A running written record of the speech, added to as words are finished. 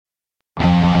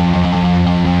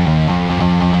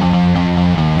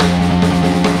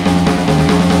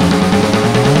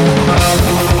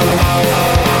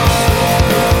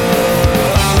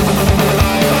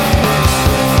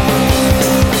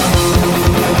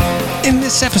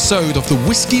this episode of the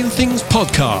Whiskey and Things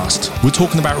podcast, we're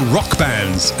talking about rock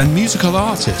bands and musical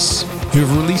artists who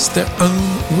have released their own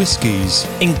whiskies,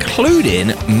 including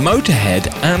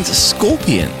Motorhead and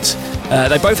Scorpions.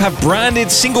 They both have branded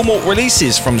single malt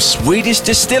releases from Swedish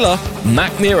distiller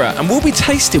Mac Mira, and we'll be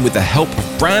tasting with the help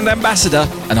of brand ambassador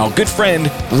and our good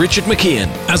friend Richard McKeon.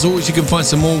 As always, you can find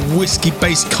some more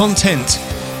whiskey-based content,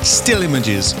 still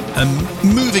images, and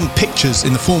moving pictures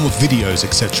in the form of videos,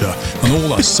 etc. on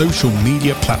all our social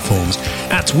media platforms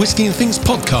at Whiskey and Things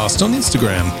Podcast on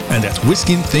Instagram and at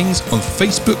Whiskey and Things on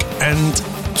Facebook and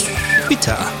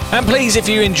Twitter. And please, if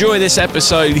you enjoy this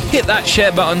episode, hit that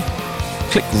share button,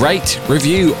 click rate,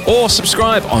 review, or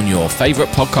subscribe on your favourite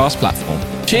podcast platform.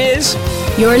 Cheers!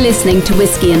 You're listening to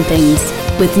Whiskey and Things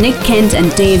with Nick Kent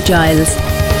and Dave Giles.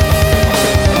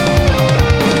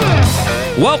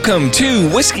 Welcome to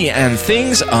Whiskey and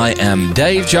Things. I am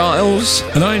Dave Giles.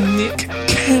 And I'm Nick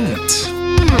Kent.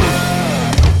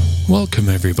 Welcome,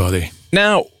 everybody.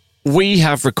 Now, we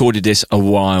have recorded this a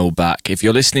while back. If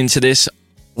you're listening to this,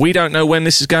 we don't know when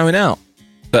this is going out.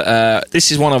 But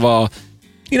this is one of our,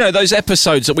 those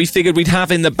episodes that we figured we'd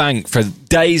have in the bank for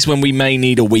days when we may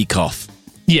need a week off.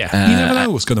 Yeah, you never know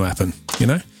what's going to happen,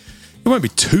 It won't be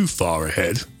too far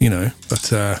ahead,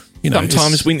 but...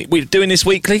 sometimes we're doing this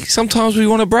weekly. Sometimes we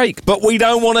want a break, but we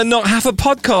don't want to not have a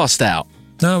podcast out.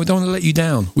 No, we don't want to let you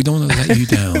down.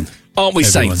 Aren't we,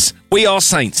 everyone? saints? We are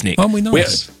saints, Nick. Aren't we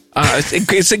nice?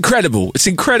 It's incredible. It's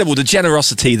incredible the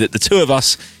generosity that the two of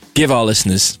us give our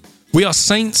listeners. We are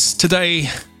saints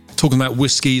today, talking about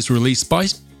whiskies released by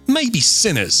maybe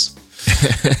sinners.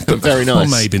 But very nice. Or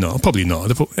maybe not. Probably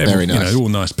not. Very nice. All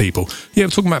nice people. Yeah,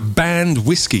 we're talking about band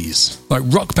whiskies, like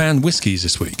rock band whiskies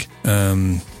this week.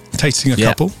 Tasting a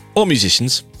couple. Or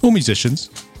musicians.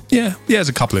 Yeah, there's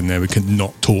a couple in there we can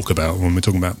not talk about when we're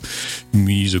talking about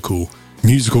musical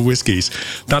whiskies.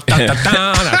 Da, da, da,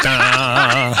 da, da,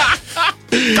 da.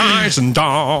 Guys and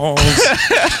dolls.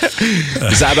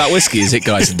 Is that about whiskey? Is it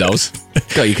Guys and Dolls?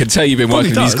 God, you can tell you've been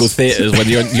working in musical theatres when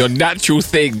your natural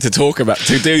thing to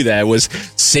do there was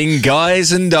sing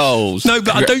Guys and Dolls. No,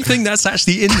 but I don't think that's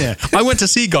actually in there. I went to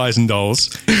see Guys and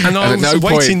Dolls, and I was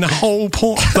waiting the whole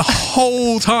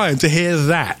time to hear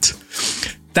that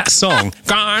song,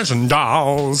 Guys and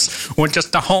Dolls, we're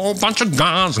just a whole bunch of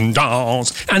guys and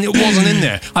dolls, and it wasn't in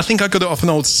there. I think I got it off an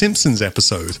old Simpsons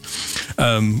episode.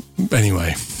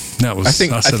 Anyway, that was. I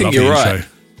think you're right.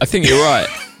 I think you're right.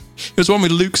 It was one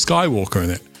with Luke Skywalker in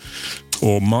it,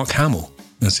 or Mark Hamill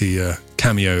as he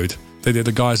cameoed. They did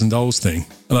the Guys and Dolls thing,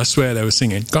 and I swear they were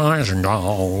singing Guys and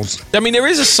Dolls. I mean, there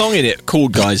is a song in it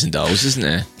called Guys and Dolls, isn't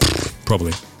there?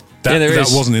 Probably.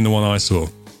 That wasn't in the one I saw.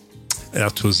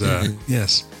 That was,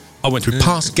 yes. I went with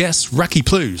past guest Raki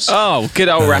Plews. Oh, good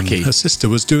old Raki. Her sister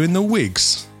was doing the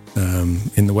Wigs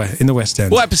in the West End.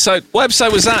 What episode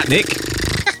was that, Nick?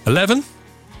 11?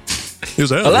 It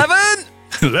was early. 11?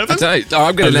 11?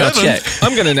 I'm going to now check.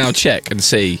 I'm going to now check and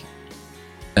see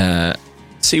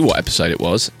what episode it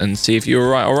was and see if you were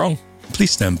right or wrong.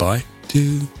 Please stand by.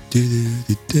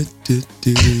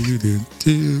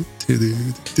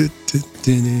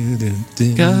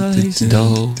 Guys and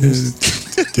Dolls.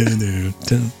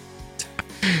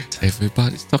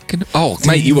 Everybody's talking. Oh,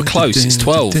 mate, you were close. It's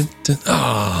 12.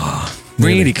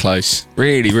 Really close.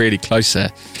 Really, really close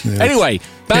there. Yeah. Anyway,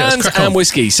 bands and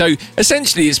whiskey. So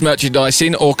essentially it's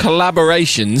merchandising or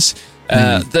collaborations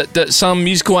that some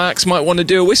musical acts might want to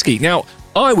do a whiskey. Now,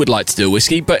 I would like to do a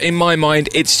whiskey, but in my mind,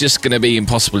 it's just going to be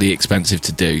impossibly expensive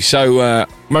to do. So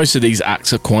most of these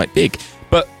acts are quite big.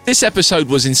 But this episode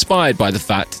was inspired by the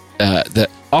fact that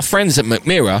our friends at Mac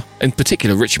Mira, in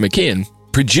particular Richard McKeon,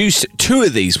 produced two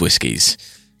of these whiskies.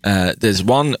 There's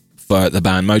one for the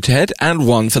band Motorhead and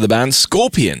one for the band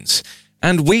Scorpions.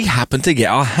 And we happened to get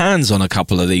our hands on a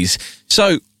couple of these.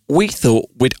 So we thought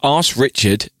we'd ask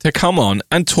Richard to come on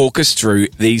and talk us through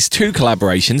these two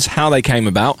collaborations, how they came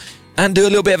about, and do a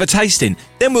little bit of a tasting.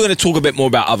 Then we're going to talk a bit more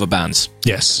about other bands.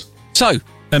 Yes. So...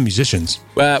 and musicians.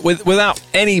 Without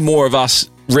any more of us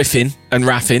riffing and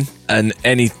raffing and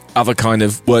any other kind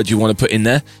of word you want to put in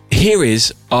there, here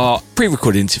is our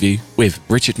pre-recorded interview with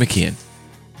Richard McKeon.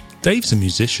 Dave's a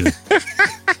musician.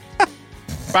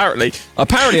 Apparently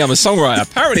I'm a songwriter.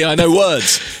 Apparently I know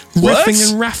words. Riffing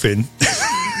and raffing.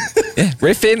 Yeah,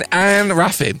 riffing and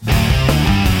raffing.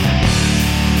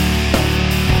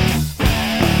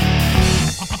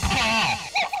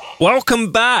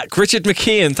 Welcome back, Richard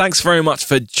McKeon. Thanks very much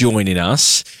for joining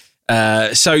us.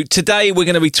 So today we're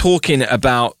going to be talking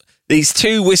about these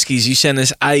two whiskies you sent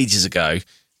us ages ago.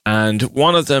 And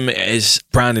one of them is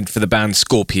branded for the band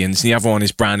Scorpions, and the other one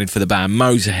is branded for the band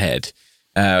Motorhead.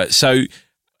 So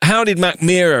how did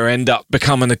Mackmyra end up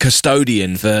becoming a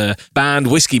custodian for band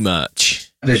whiskey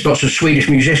merch? There's lots of Swedish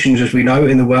musicians, as we know,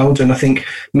 in the world, and I think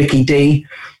Mickey D,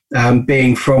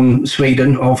 being from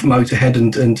Sweden, of Motorhead,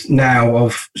 and now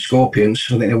of Scorpions,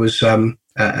 I think there was an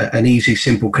easy,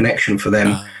 simple connection for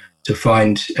them to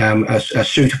find a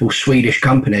suitable Swedish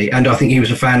company. And I think he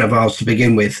was a fan of ours to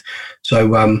begin with, so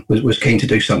was keen to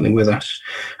do something with us.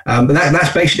 But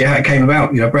that's basically how it came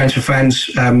about. Brands for Fans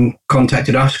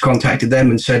contacted them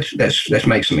and said, let's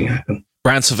make something happen.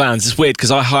 Brands for Vans. It's weird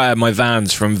because I hire my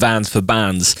vans from Vans for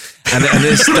Bands, and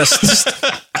that's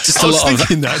just a lot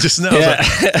of that just now. Yeah.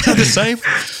 Is that the same?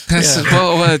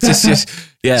 Well, just.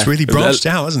 Yeah, it's really branched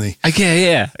out, hasn't he?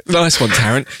 Yeah. Nice one,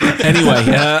 Tarrant. Anyway,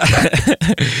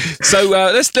 so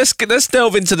let's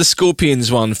delve into the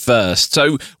Scorpions one first.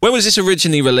 So, when was this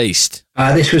originally released?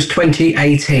 This was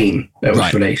 2018 that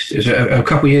was released. It was a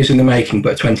couple of years in the making,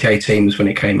 but 2018 was when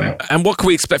it came out. And what can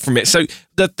we expect from it? So,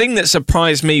 the thing that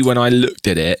surprised me when I looked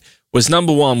at it was,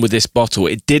 number one, with this bottle,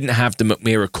 it didn't have the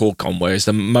Mackmyra cork on, whereas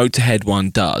the Motorhead one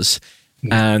does.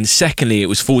 And secondly, it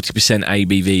was 40%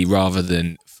 ABV rather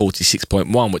than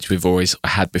 46.1, which we've always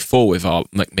had before with our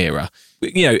Mackmyra.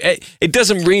 It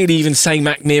doesn't really even say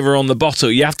Mackmyra on the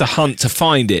bottle. You have to hunt to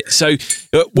find it. So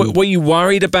were you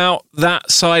worried about that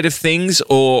side of things,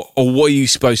 or were you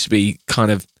supposed to be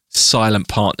kind of silent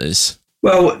partners?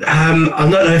 Well, I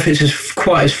don't know if it's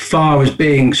quite as far as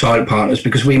being silent partners,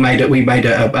 because we made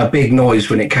a big noise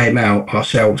when it came out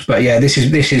ourselves. But yeah, this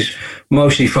is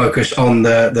mostly focused on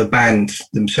the band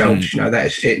themselves.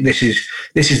 This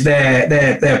is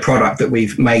their product that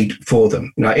we've made for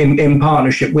them. In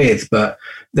partnership with, but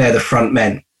they're the front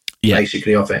men,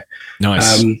 basically, of it.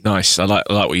 Nice. I like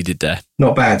what you did there.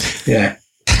 Not bad. Yeah.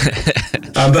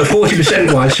 But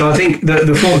 40% wise, so I think the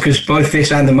because both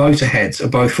this and the Motorheads are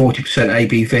both 40%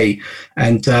 ABV,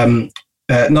 and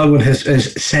no one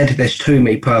has said this to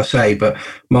me per se, but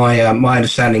my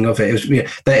understanding of it was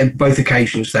at both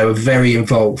occasions they were very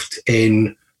involved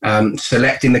in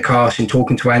selecting the cast and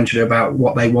talking to Angela about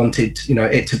what they wanted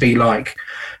it to be like.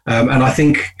 And I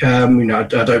think, I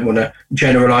don't want to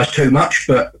generalise too much,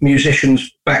 but musicians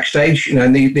backstage,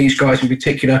 and these guys in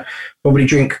particular, probably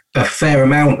drink a fair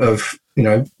amount of,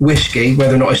 whiskey,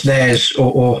 whether or not it's theirs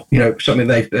or something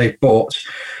they've bought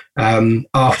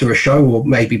after a show or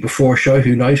maybe before a show,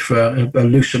 who knows, for a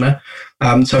loosener.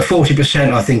 So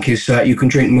 40%, I think, is you can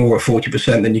drink more at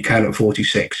 40% than you can at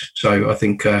 46. So I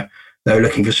think they were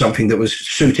looking for something that was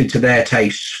suited to their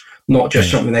tastes, not just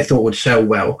something they thought would sell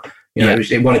well.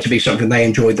 It wanted to be something they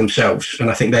enjoyed themselves, and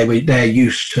I think they're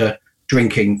used to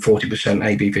drinking 40%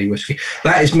 ABV whiskey.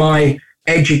 That is my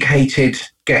educated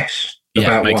guess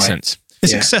about makes why. Sense.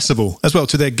 It's accessible as well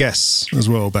to their guests as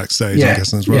well backstage, I'm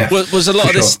guessing as well. Yeah. Was a lot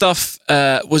of this stuff,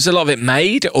 was a lot of it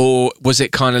made, or was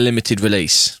it kind of limited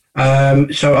release?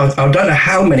 So I don't know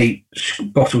how many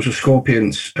bottles of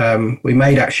Scorpions we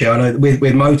made, actually. I know with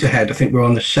Motorhead, I think we're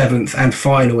on the 7th and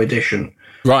final edition.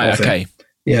 Right, okay.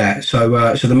 Yeah, so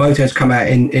the Motorheads come out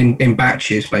in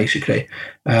batches, basically,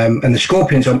 and the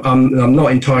Scorpions, I'm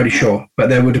not entirely sure, but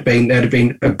there'd have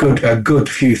been a good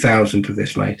few thousand of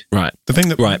this made. Right. The thing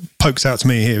that pokes out to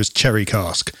me here is cherry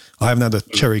cask. I haven't had a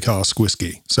cherry cask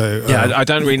whiskey, so I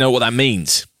don't really know what that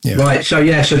means. Yeah. Right. So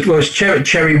it's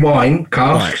cherry wine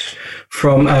casks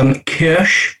from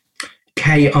Kirsch,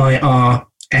 Kirsch.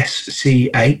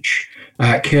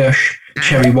 Kirsch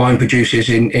cherry wine producers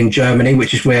in Germany,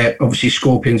 which is where obviously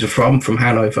Scorpions are from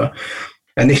Hanover,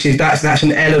 and that's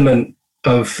an element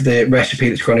of the recipe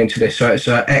that's gone into this. So it's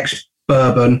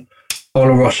ex-bourbon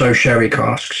Oloroso sherry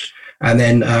casks, and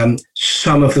then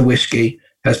some of the whiskey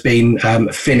has been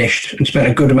finished and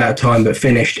spent a good amount of time, but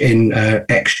finished in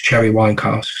ex-cherry wine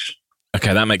casks.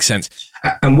 Okay, that makes sense.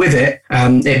 And with it,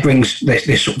 it brings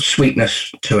this sort of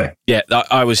sweetness to it. Yeah,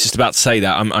 I was just about to say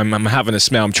that. I'm having a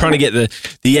smell. I'm trying to get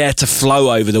the air to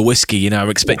flow over the whiskey.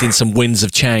 I'm expecting some winds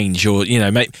of change, or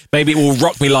maybe it will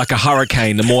rock me like a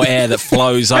hurricane. The more air that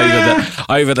flows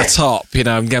over the top.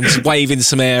 I'm just waving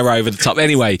some air over the top.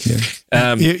 Anyway,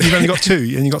 you've only got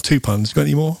two. And you got 2 puns. You got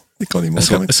any more?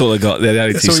 That's all I got. They're the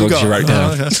only 2 songs you wrote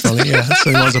down. That's funny. Yeah, that's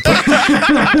the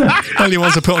only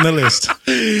ones I put on the list.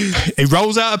 He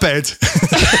rolls out of bed,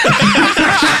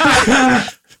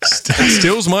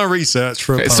 steals my research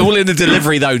for a pun. It's all in the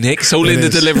delivery, though, Nick. It's all in the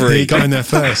delivery. He got in there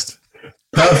first.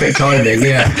 Perfect timing,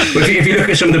 yeah. Well, if you look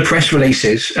at some of the press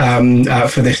releases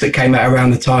for this that came out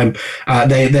around the time,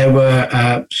 there were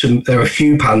a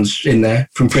few puns in there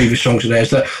from previous songs of theirs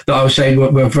that I would say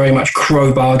were very much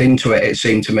crowbarred into it. It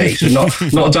seemed to me, so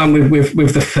not done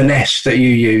with the finesse that you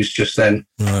used just then.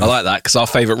 Right. I like that because our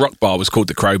favourite rock bar was called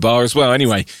the Crowbar as well.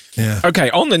 Anyway, yeah. Okay,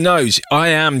 on the nose, I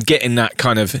am getting that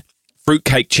kind of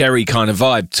fruitcake cherry kind of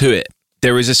vibe to it.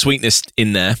 There is a sweetness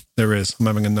in there. There is. I'm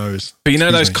having a nose. But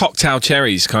those cocktail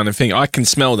cherries kind of thing, I can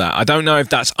smell that. I don't know if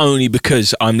that's only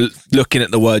because I'm looking at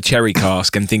the word cherry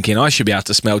cask and thinking I should be able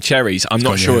to smell cherries. I'm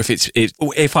not sure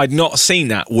if I'd not seen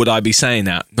that, would I be saying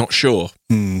that? Not sure.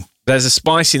 There's a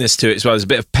spiciness to it as well. There's a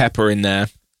bit of pepper in there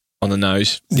on the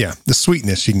nose. Yeah, the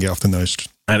sweetness you can get off the nose.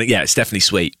 And yeah, it's definitely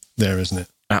sweet. There, isn't it?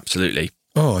 Absolutely.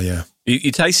 Oh, yeah.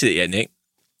 You tasted it yet, Nick?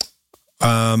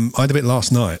 I had a bit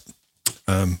last night.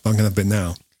 I'm going to have a bit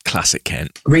now. Classic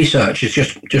Kent. Research. It's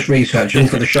just research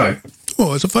for the show.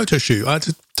 Well, it's a photo shoot. I had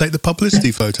to take the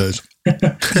publicity photos. And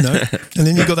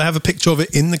then you've got to have a picture of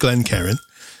it in the Glencairn.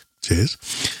 Cheers.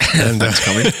 And that's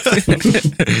coming.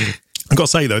 I've got to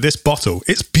say, though, this bottle,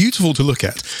 it's beautiful to look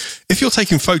at. If you're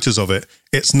taking photos of it,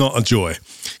 it's not a joy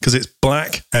because it's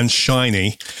black and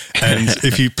shiny. And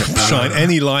if you shine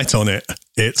any light on it,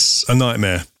 it's a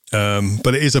nightmare.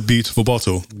 But it is a beautiful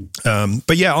bottle.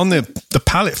 But yeah, on the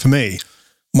palate for me,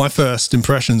 my first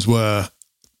impressions were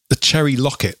the cherry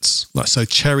lockets,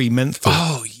 cherry menthol.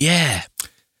 Oh, yeah.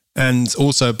 And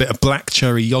also a bit of black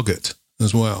cherry yogurt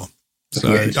as well. So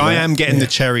I am getting the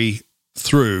cherry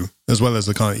through as well as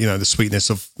the kind of, the sweetness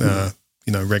of,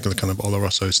 regular kind of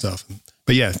Oloroso stuff.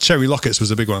 But yeah, cherry lockets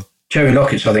was a big one. Cherry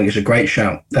lockets, I think, is a great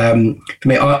shout. For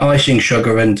me, icing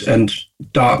sugar and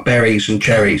dark berries and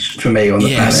cherries for me on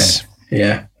the palate.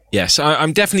 Yeah. Yes,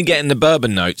 I'm definitely getting the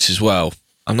bourbon notes as well.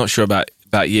 I'm not sure about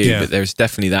you, but there's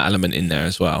definitely that element in there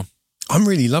as well. I'm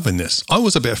really loving this. I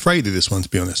was a bit afraid of this one, to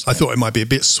be honest. I thought it might be a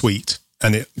bit sweet.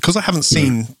 And because I haven't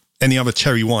seen any other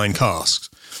cherry wine casks,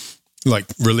 like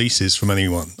releases from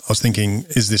anyone, I was thinking,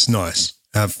 is this nice?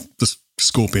 Have the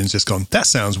Scorpions just gone, that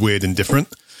sounds weird and different.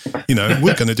 We're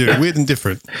going to do it weird and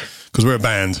different because we're a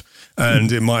band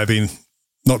and it might have been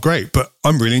not great, but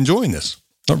I'm really enjoying this.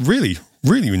 I'm really,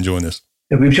 really enjoying this.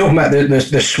 We've been talking about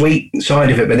the sweet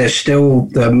side of it, but there's still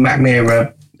the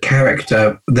Mackmyra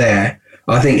character there.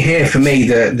 I think here for me,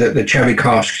 the cherry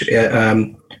casks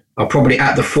are probably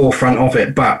at the forefront of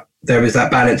it, but there is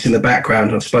that balance in the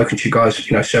background. I've spoken to you guys,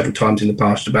 several times in the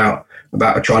past about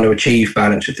trying to achieve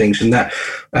balance of things, and that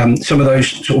some of those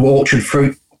sort of orchard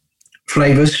fruit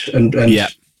flavors and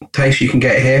taste you can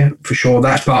get here for sure.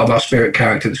 That's part of our spirit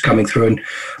character that's coming through, and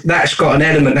that's got an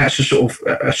element that's a sort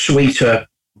of a sweeter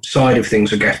side of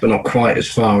things, I guess, but not quite as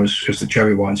far as the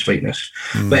cherry wine sweetness.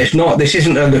 But it's not. This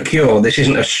isn't a liqueur. This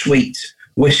isn't a sweet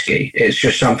whiskey. It's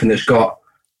just something that's got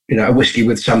a whiskey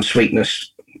with some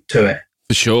sweetness to it.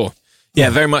 For sure. Yeah,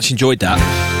 very much enjoyed that.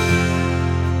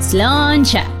 Sloan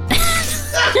chat.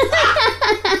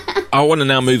 I want to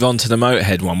now move on to the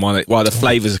Motorhead one while the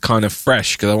flavours are kind of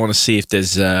fresh, because I want to see if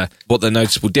there's what the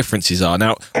noticeable differences are.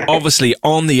 Now, obviously,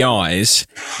 on the eyes,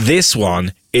 this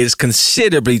one is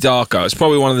considerably darker. It's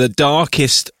probably one of the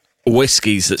darkest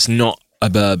whiskies that's not a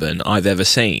bourbon I've ever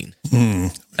seen.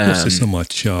 What's this on my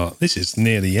chart? This is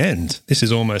near the end. This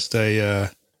is almost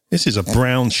this is a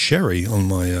brown sherry on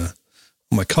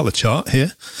my colour chart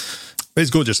here. But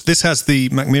it's gorgeous. This has the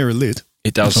Mackmyra lid.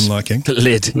 It does. Which I'm liking.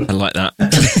 Lid. I like that.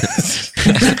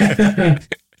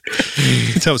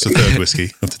 You can tell it's the third whiskey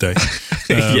of today.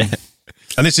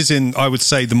 And this is in, I would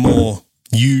say, the more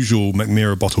usual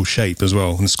Mackmyra bottle shape as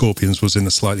well. And the Scorpions was in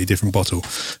a slightly different bottle.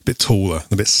 A bit taller,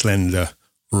 a bit slender,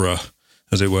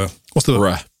 as it were. What's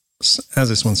the... How's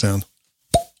this one sound?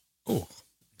 Oh,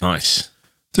 nice.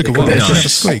 Took a while. Nice. To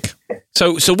squeak.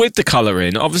 So with the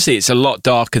colouring, obviously it's a lot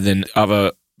darker than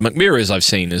other Mackmyras I've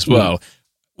seen as well.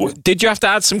 Did you have to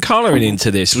add some colouring into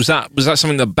this? Was that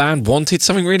something the band wanted?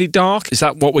 Something really dark? Is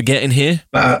that what we're getting here?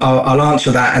 I'll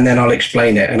answer that and then I'll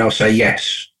explain it and I'll say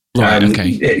yes. Right,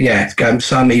 okay.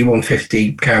 Some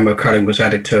E150 caramel colouring was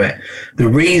added to it. The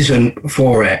reason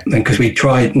for it, and because we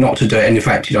tried not to do it, and in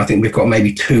fact, I think we've got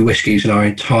maybe 2 whiskies in our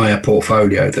entire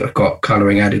portfolio that have got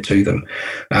colouring added to them.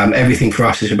 Everything for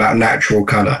us is about natural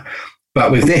colour.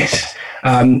 But with this,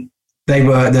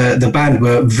 the band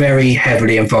were very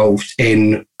heavily involved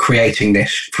in creating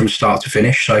this from start to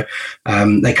finish. So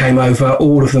they came over,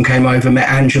 all of them came over, met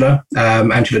Angela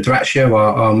Drazio,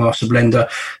 our master blender.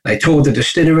 They toured the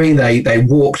distillery, they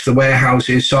walked the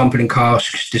warehouses, sampling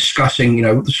casks, discussing,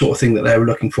 the sort of thing that they were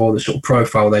looking for, the sort of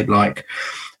profile they'd like.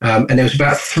 And it was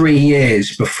about 3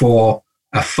 years before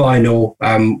a final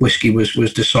whiskey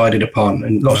was decided upon,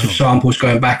 and lots of samples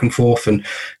going back and forth, and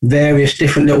various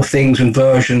different little things and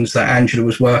versions that Angela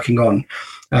was working on.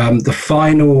 The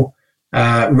final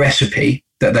recipe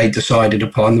that they decided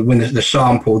upon, the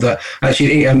sample that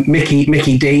actually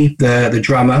Mickey D, the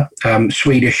drummer,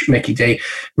 Swedish Mickey D,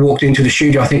 walked into the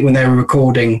studio, I think when they were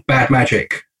recording Bad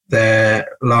Magic, their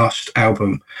last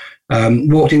album,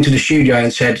 walked into the studio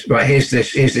and said, right, here's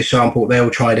this sample. They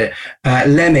all tried it.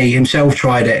 Lemmy himself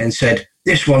tried it and said,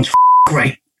 this one's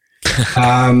great.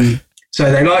 So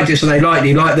they liked it. So he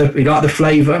liked the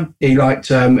flavour. He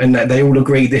liked, and they all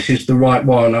agreed this is the right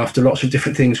one after lots of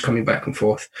different things coming back and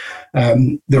forth.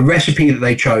 The recipe that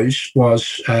they chose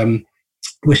was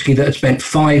whiskey that had spent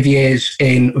 5 years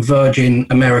in virgin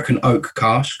American oak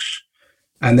casks,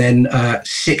 and then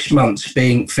 6 months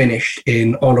being finished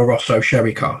in Oloroso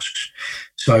sherry casks.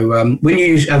 So when you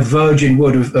use a virgin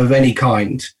wood of any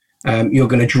kind, you're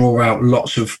going to draw out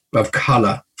lots of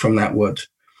colour from that wood,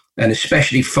 and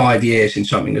especially 5 years in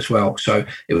something as well. So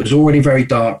it was already very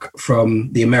dark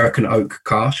from the American oak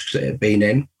casks that it had been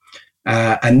in.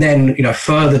 And then,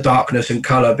 further darkness and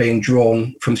colour being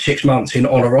drawn from 6 months in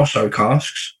Oloroso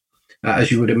casks,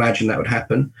 as you would imagine that would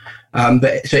happen.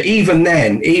 But so even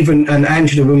then, and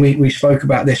Angela, when we spoke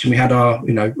about this and we had our,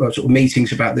 sort of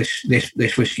meetings about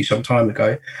this whiskey some time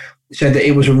ago, said that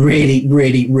it was a really,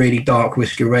 really, really dark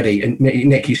whiskey already. And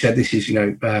Nick, you said this is,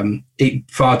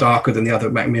 far darker than the other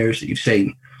Macmillan's that you've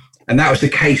seen. And that was the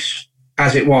case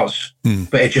as it was,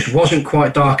 but it just wasn't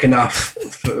quite dark enough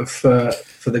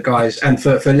for the guys, and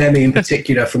for Lemmy in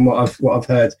particular, from what I've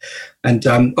heard. And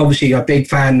obviously a big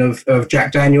fan of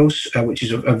Jack Daniels, which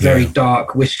is a very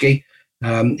dark whiskey.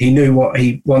 He knew what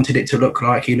he wanted it to look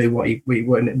like. He knew what he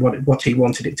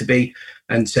wanted it to be,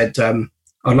 and said,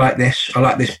 I like this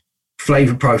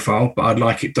flavour profile, but I'd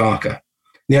like it darker.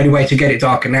 The only way to get it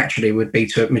darker naturally would be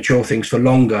to mature things for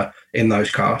longer in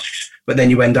those casks, but then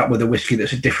you end up with a whiskey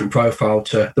that's a different profile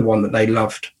to the one that they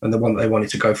loved and the one that they wanted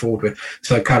to go forward with.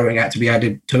 So colouring had to be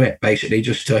added to it, basically,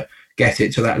 just to get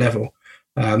it to that level.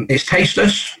 It's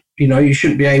tasteless. You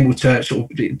shouldn't be able to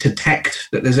sort of detect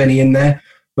that there's any in there,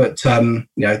 but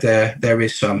there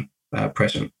is some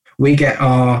present. We get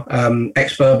our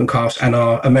ex-bourbon casks and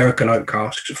our American oak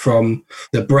casks from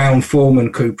the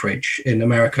Brown-Forman cooperage in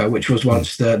America, which was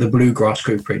once the Bluegrass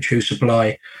cooperage, who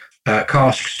supply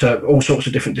casks to all sorts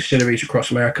of different distilleries across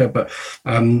America. But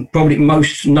probably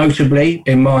most notably,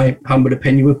 in my humble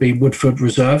opinion, would be Woodford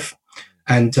Reserve.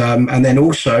 And then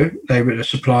also they would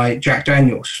supply Jack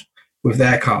Daniels with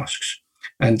their casks.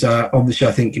 And obviously,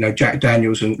 I think, Jack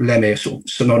Daniels and Lemmy are sort of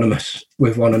synonymous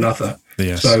with one another.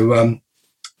 Yes. So,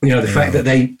 the fact that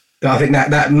I think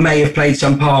that may have played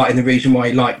some part in the reason why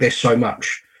he liked this so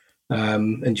much. That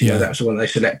was the one they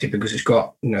selected because it's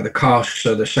got, the casks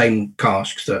are the same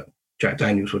casks that Jack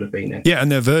Daniels would have been in. Yeah,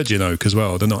 and they're virgin oak as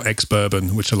well. They're not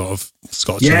ex-bourbon, which a lot of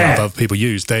Scotch and a lot of other people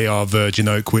use. They are virgin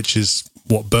oak, which is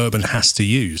what bourbon has to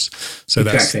use. So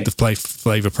exactly. That's the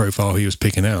flavour profile he was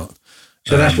picking out.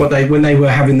 So that's what when they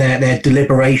were having their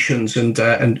deliberations and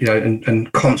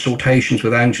consultations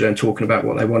with Angela and talking about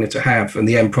what they wanted to have, and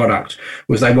the end product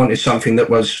was they wanted something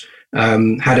that was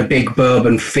had a big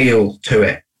bourbon feel to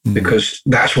it, because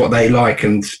that's what they like.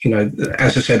 And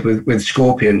as I said with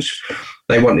Scorpions,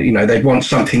 they want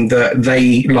something that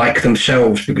they like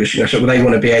themselves, because so they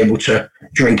want to be able to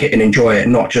drink it and enjoy it,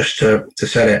 not just to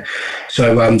sell it.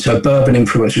 So bourbon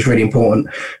influence is really important.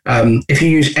 If you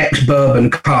use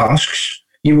ex-bourbon casks,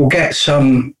 you will get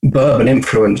some bourbon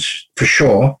influence for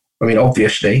sure. I mean,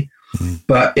 obviously,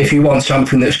 but if you want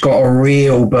something that's got a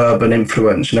real bourbon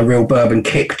influence and a real bourbon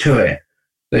kick to it,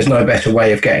 there's no better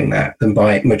way of getting that than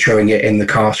by maturing it in the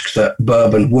casks that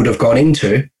bourbon would have gone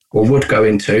into or would go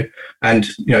into, and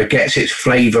gets its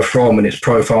flavour from and its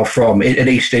profile from, at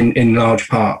least in large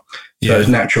part. So it's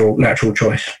natural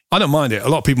choice. I don't mind it. A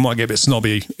lot of people might get a bit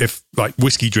snobby, if like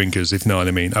whiskey drinkers, if you know what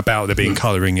I mean, about there being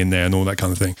colouring in there and all that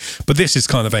kind of thing. But this is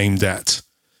kind of aimed at,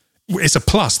 it's a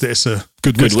plus that it's a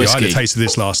good whiskey. I had a taste of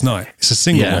this last night. It's a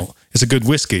single malt. It's a good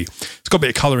whiskey. It's got a bit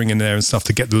of colouring in there and stuff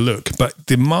to get the look. But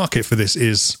the market for this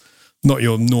is not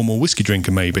your normal whiskey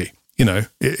drinker, maybe.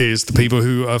 It is the people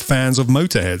who are fans of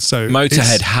Motorhead. So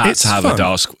Motorhead had to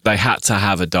have they had to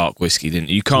have a dark whiskey, didn't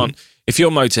you? You can't, if you're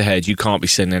Motorhead, you can't be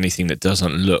selling anything that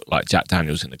doesn't look like Jack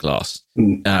Daniels in the glass,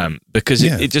 because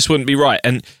it just wouldn't be right.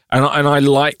 And I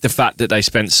like the fact that they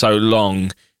spent so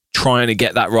long trying to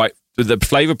get that right with the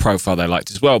flavour profile they liked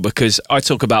as well, because I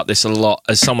talk about this a lot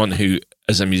as someone who,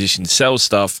 as a musician, sells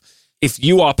stuff. If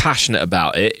you are passionate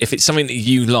about it, if it's something that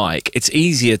you like, it's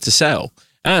easier to sell.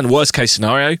 And worst case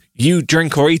scenario, you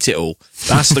drink or eat it all.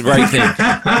 That's the great thing.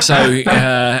 So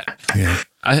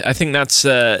I think that's...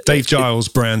 Dave Giles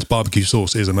brand barbecue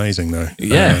sauce is amazing, though.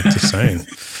 Yeah. Just saying.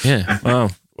 Yeah,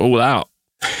 well, all out.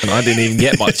 And I didn't even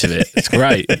get much of it. It's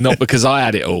great. Not because I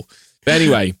had it all. But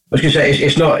anyway. I was going to say,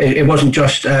 it's not. It wasn't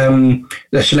just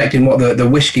selecting what the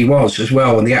whiskey was as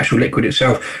well, and the actual liquid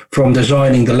itself, from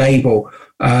designing the label.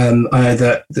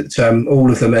 That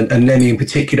all of them, and Lemmy in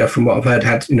particular, from what I've heard,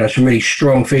 had some really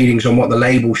strong feelings on what the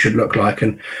label should look like,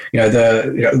 and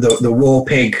the raw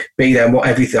pig be there, and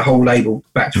what the whole label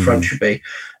back to front should be.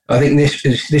 I think this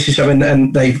is something,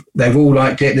 and they've all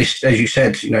liked it. This, as you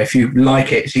said, if you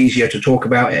like it, it's easier to talk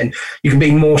about it, and you can be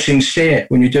more sincere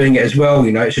when you're doing it as well.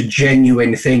 It's a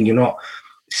genuine thing. You're not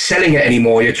selling it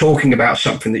anymore. You're talking about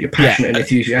something that you're passionate and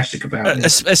enthusiastic about.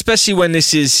 Especially when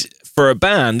this is. For a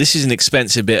band, this is an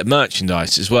expensive bit of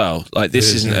merchandise as well. Like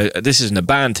this isn't a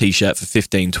band t-shirt for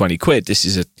 15, 20 quid. This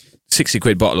is a 60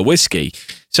 quid bottle of whiskey.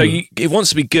 So it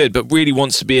wants to be good, but really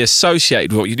wants to be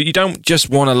associated with it. You don't just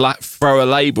want to throw a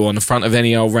label on the front of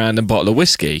any old random bottle of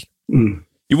whiskey. You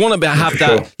want to have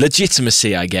that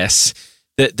legitimacy, I guess,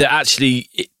 that actually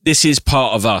this is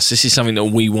part of us. This is something that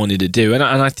we wanted to do. And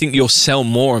I think you'll sell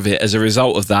more of it as a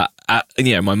result of that.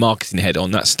 My marketing head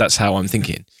on, that's how I'm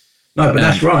thinking. No, but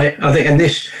that's right. I think, and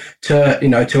this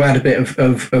to add a bit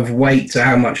of weight to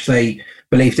how much they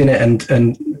believed in it,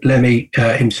 and Lemmy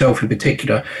himself in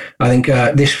particular. I think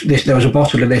this there was a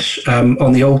bottle of this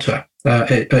on the altar at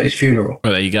his funeral.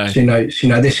 Well, there you go. So,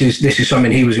 this is something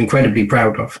he was incredibly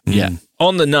proud of. Yeah,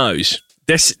 on the nose.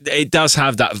 It does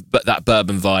have that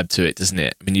bourbon vibe to it, doesn't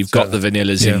it? I mean, you've got the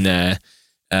vanillas in there.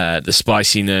 The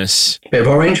spiciness, bit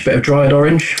of dried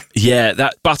orange. Yeah,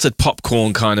 that buttered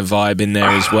popcorn kind of vibe in there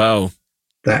as well.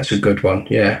 That's a good one.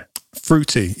 Yeah,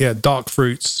 fruity. Yeah, dark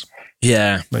fruits.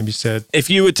 Yeah, maybe said. If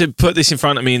you were to put this in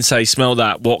front of me and say, "Smell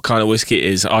that," what kind of whiskey it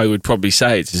is? I would probably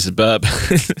say it's a bourbon.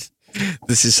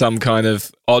 This is some kind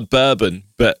of odd bourbon,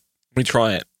 but let me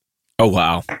try it. Oh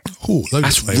wow,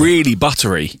 that's really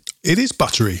buttery. It is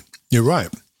buttery. You're right.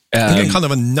 You get kind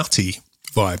of a nutty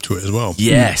vibe to it as well.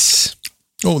 Yes.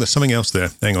 Oh, there's something else there.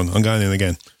 Hang on, I'm going in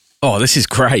again. Oh, this is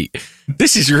great.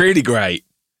 This is really great.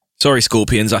 Sorry,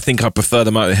 Scorpions. I think I prefer the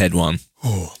Motorhead one.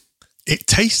 Oh, it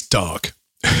tastes dark.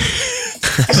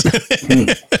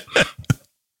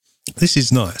 This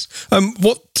is nice.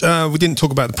 We didn't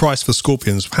talk about the price for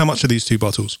Scorpions. How much are these two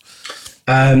bottles?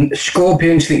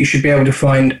 Scorpions, I think you should be able to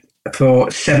find for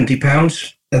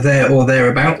 £70 there or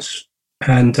thereabouts,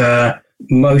 and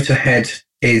Motorhead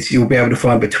is you'll be able to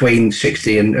find between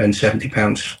 £60 and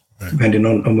 £70, depending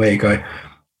on where you go.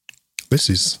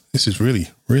 This is really,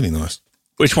 really nice.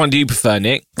 Which one do you prefer,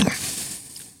 Nick?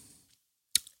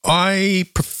 I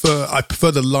prefer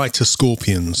the lighter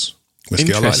Scorpions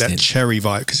whiskey. I like that cherry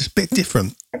vibe because it's a bit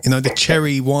different. The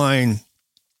cherry wine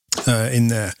in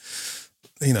there.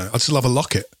 I just love a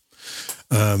locket.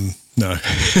 No,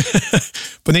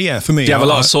 but yeah, for me, did you have a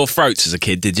lot of sore throats as a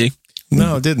kid? Did you?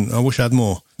 No, I didn't. I wish I had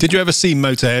more. Did you ever see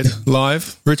Motorhead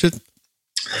live, Richard?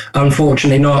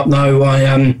 Unfortunately not. No,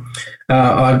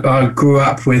 I grew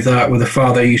up with a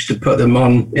father who used to put them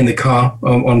on in the car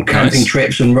on camping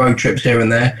trips and road trips here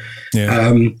and there.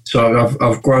 Yeah. So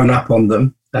I've grown up on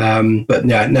them, but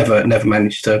yeah, never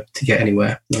managed to get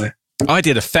anywhere. No. I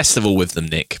did a festival with them,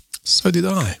 Nick. So did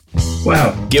I.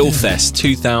 Wow. Gilfest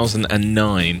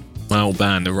 2009. My old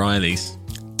band, the Rileys.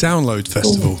 Download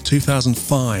Festival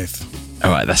 2005. All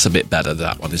right, that's a bit better,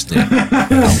 that one, isn't it? Yeah,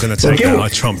 I'm going to take that. I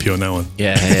trump you on that one.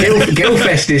 Yeah.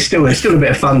 Gilfest is still a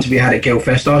bit of fun to be had at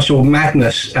Gilfest. I saw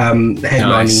Madness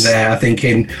headlining there, I think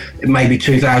in maybe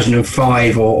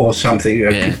 2005 or something,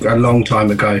 a long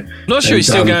time ago. I'm not sure it's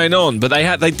still going on, but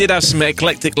they did have some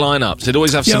eclectic lineups. They'd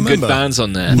always have some good bands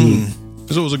on there. It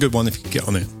was always a good one if you could get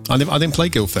on it. I didn't play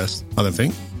Gilfest, I don't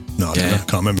think. No, I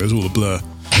can't remember. It was all a blur.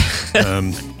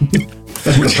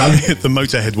 The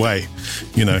Motorhead way,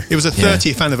 It was a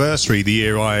 30th anniversary the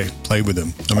year I played with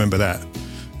them. I remember that.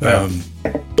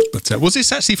 But was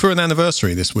this actually for an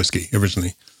anniversary, this whiskey,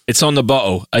 originally? It's on the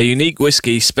bottle. A unique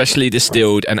whiskey specially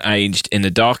distilled and aged in the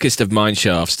darkest of mine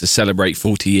shafts to celebrate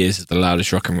 40 years of the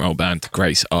loudest rock and roll band to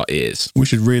grace our ears. We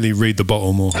should really read the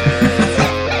bottle more.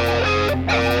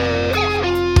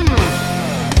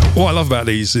 What I love about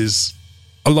these is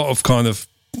a lot of kind of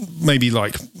maybe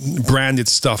like branded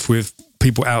stuff with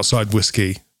people outside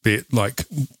whiskey, be it like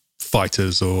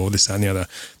fighters or this, that and the other.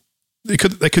 They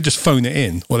could just phone it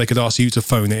in, or they could ask you to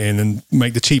phone it in and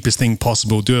make the cheapest thing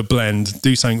possible, do a blend,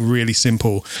 do something really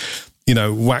simple,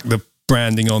 whack the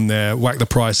branding on there, whack the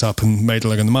price up and made a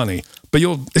load of money. But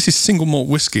this is single malt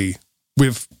whiskey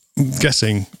with, I'm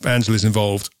guessing Angela's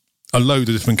involved, a load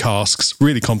of different casks,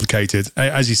 really complicated.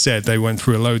 As you said, they went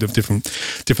through a load of different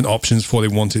options before they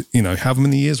wanted, how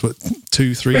many years? What,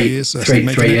 2-3 years? 3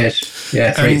 years.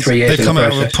 Yeah, 3 years. They've come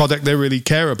out with a product they really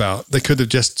care about. They could have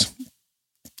just,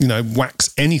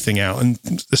 waxed anything out, and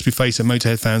let's be face it,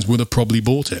 Motorhead fans would have probably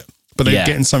bought it. But they're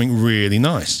getting something really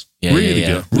nice. Really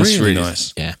good. Really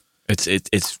nice. Yeah.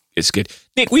 It's good.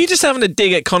 Nick, were you just having a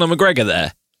dig at Conor McGregor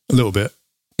there? A little bit.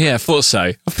 Yeah, I thought so.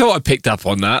 I thought I picked up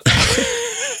on that.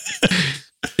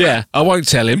 Yeah, I won't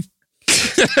tell him.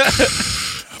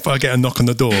 If I get a knock on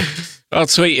the door, I'll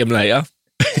tweet him later.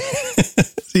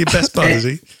 Is he your best bud, is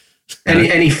he?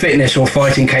 Any fitness or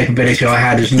fighting capability I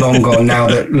had is long gone now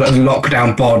that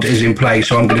lockdown bod is in place,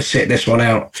 so I'm going to sit this one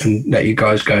out and let you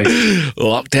guys go.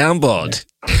 Lockdown bod.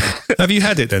 Have you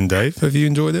had it then, Dave? Have you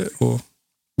enjoyed it? Or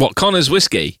what, Connor's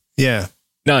whiskey? Yeah.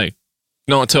 No,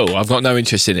 not at all. I've got no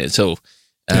interest in it at all.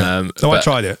 Yeah. I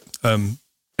tried it. And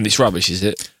it's rubbish, is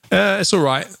it? It's all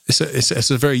right.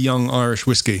 It's a very young Irish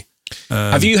whiskey.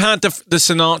 Have you had the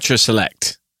Sinatra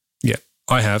Select? Yeah,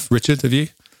 I have. Richard, have you?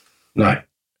 No.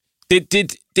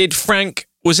 Did Frank?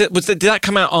 Did that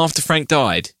come out after Frank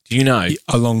died? Do you know?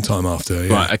 A long time after.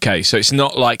 Yeah. Right. Okay. So it's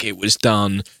not like it was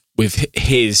done with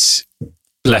his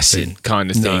blessing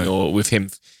kind of thing, or with him.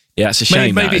 Yeah, it's a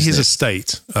shame. Maybe his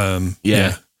estate.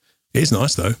 Yeah. It is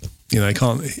nice though. He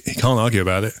can't argue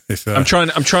about it. I'm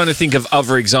trying to think of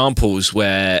other examples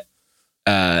where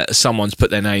someone's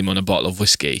put their name on a bottle of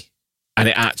whiskey and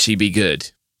it actually be good.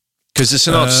 Because the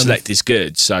Sinatra Select is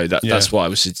good, so that's why I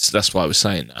was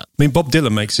saying that. I mean, Bob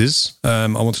Dylan makes his. I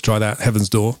want to try that. Heaven's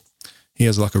Door. He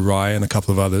has like a rye and a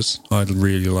couple of others I'd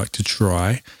really like to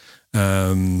try.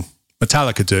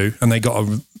 Metallica do, and they got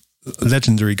a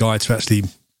legendary guy to actually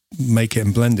make it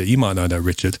and blend it. You might know that,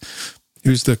 Richard. He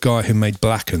was the guy who made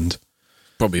Blackened.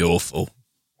 Probably awful.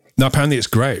 No, apparently it's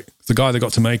great. The guy that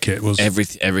got to make it was...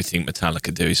 Everything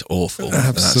Metallica do is awful.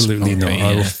 Absolutely not. Yeah.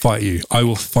 I will fight you. I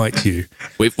will fight you.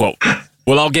 Well,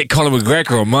 I'll get Conor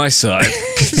McGregor on my side.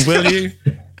 Will you?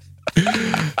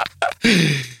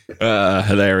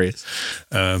 Hilarious.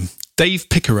 Dave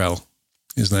Pickerell,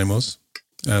 his name was.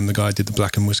 The guy did the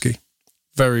Blackened whiskey.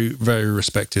 Very, very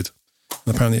respected.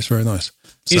 And apparently it's very nice.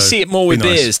 You see it more with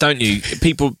beers, don't you?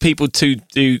 People too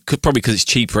do, probably because it's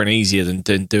cheaper and easier than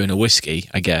doing a whiskey,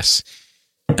 I guess.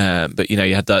 But you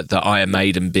had the Iron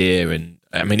Maiden beer, and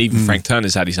I mean even Frank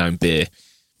Turner's had his own beer.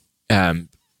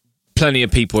 Plenty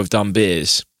of people have done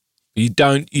beers. You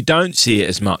don't see it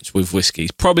as much with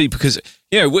whiskeys, probably because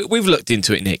we've looked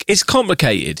into it, Nick. It's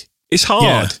complicated. It's hard.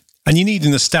 Yeah. And you need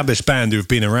an established band who've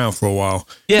been around for a while.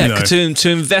 Yeah, to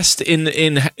invest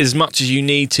in as much as you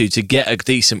need to get a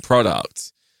decent product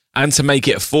and to make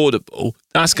it affordable,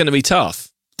 that's going to be tough.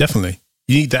 Definitely.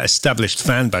 You need that established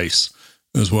fan base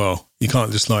as well. You can't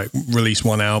just release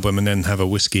one album and then have a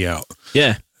whiskey out.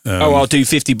 Yeah. I'll do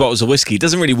 50 bottles of whiskey. It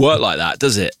doesn't really work like that,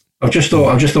 does it? I've just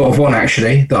thought of one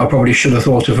actually that I probably should have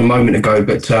thought of a moment ago,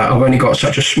 but I've only got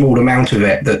such a small amount of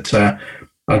it that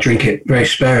I drink it very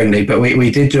sparingly. But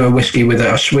we did do a whiskey with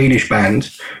a Swedish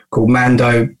band called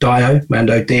Mando Dio,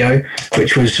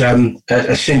 which was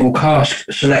a single cask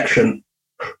selection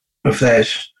of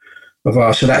ours.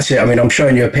 So that's it. I mean, I'm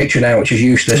showing you a picture now, which is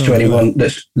useless to anyone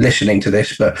that's listening to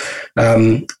this, but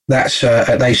that's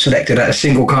they selected a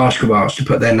single cask of ours to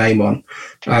put their name on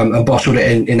and bottled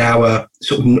it in our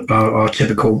sort of our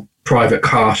typical private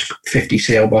cask 50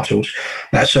 cl bottles.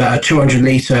 That's a 200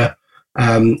 litre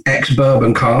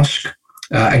ex-bourbon cask,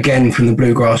 again from the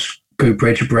Bluegrass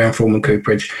Cooperage, Brown-Forman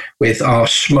Cooperage, with our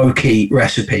smoky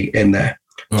recipe in there.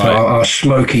 Right. So our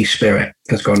smoky spirit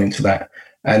has gone into that.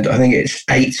 And I think it's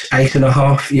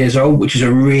 8.5 years old, which is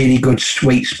a really good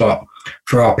sweet spot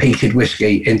for our peated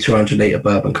whiskey in 200 litre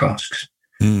bourbon casks.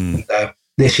 And,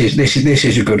 this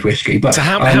is a good whiskey. But so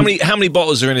how many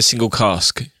bottles are in a single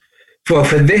cask? For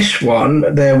this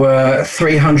one, there were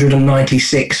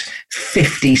 396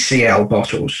 50 cl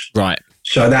bottles. Right.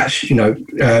 So that's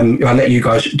I'll let you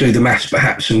guys do the maths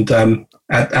perhaps and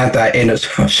add that in at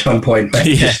some point.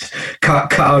 Yeah. Just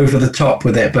cut over the top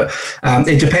with it. But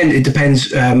it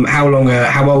depends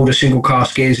how old a single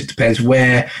cask is. It depends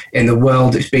where in the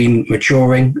world it's been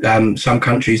maturing. Some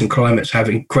countries and climates have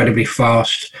incredibly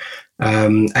fast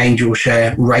angel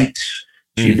share rates.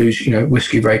 So you lose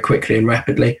whiskey very quickly and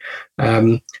rapidly.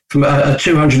 From a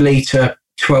 200 litre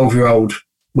 12-year-old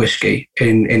whiskey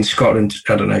in Scotland,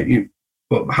 I don't know,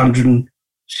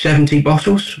 170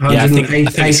 bottles? Yeah, I think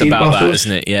it's about bottles. That,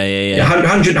 isn't it? Yeah.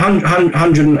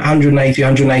 180,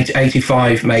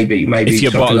 185 maybe. If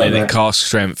you're bottling it cask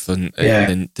strength, then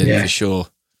for sure.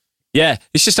 Yeah,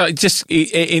 it's just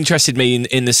it interested me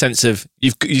in the sense of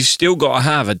you've still got to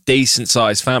have a decent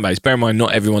sized fan base. Bear in mind,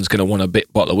 not everyone's going to want a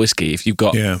bottle of whiskey. If you've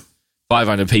got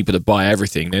 500 people that buy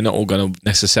everything, they're not all going to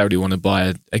necessarily want to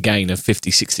buy a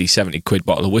 50, 60, 70 quid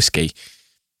bottle of whiskey.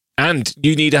 And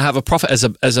you need to have a profit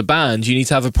as a band. You need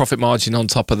to have a profit margin on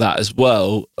top of that as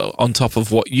well, on top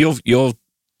of what you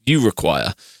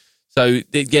require. So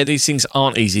yeah, these things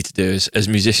aren't easy to do as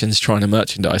musicians trying to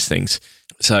merchandise things.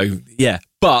 So yeah,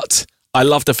 but I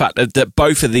love the fact that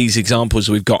both of these examples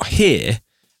we've got here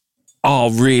are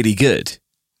really good.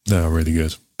 They are really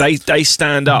good. They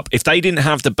stand up. If they didn't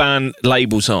have the band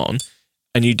labels on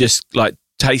and you just like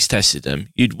taste tested them,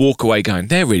 you'd walk away going,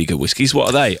 they're really good whiskies. What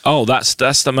are they? Oh, that's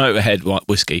the Motorhead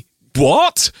whiskey.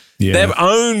 What? Yeah. Their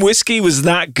own whiskey was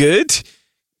that good?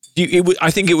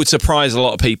 I think it would surprise a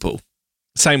lot of people.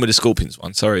 Same with the Scorpions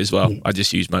one. Sorry as well. I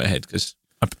just used Motorhead because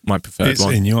my preferred one.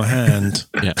 It's in your hand.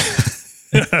 Yeah.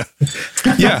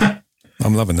 Yeah.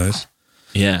 I'm loving those.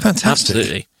 Yeah. Fantastic.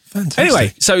 Absolutely. Fantastic.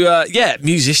 Anyway, so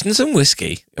musicians and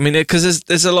whiskey. I mean, because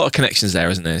there's a lot of connections there,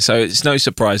 isn't there? So it's no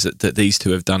surprise that these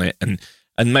two have done it, and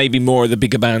maybe more of the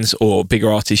bigger bands or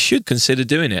bigger artists should consider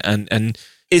doing it. And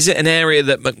is it an area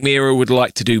that McMira would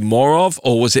like to do more of,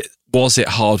 or was it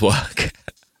hard work?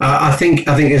 I think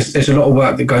there's a lot of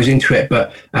work that goes into it,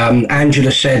 but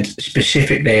Angela said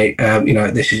specifically,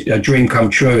 this is a dream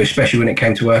come true, especially when it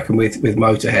came to working with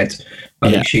Motorhead. I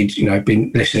think she'd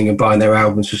been listening and buying their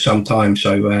albums for some time.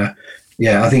 So I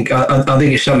think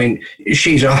it's something.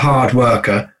 She's a hard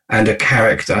worker and a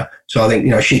character, so I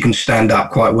think she can stand up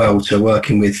quite well to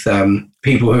working with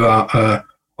people who are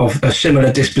of a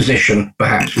similar disposition,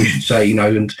 perhaps we should say,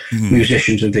 and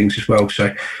musicians and things as well.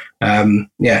 So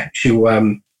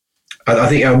she'll. I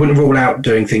think I wouldn't rule out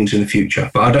doing things in the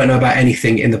future, but I don't know about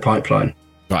anything in the pipeline.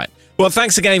 Right. Well,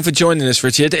 thanks again for joining us,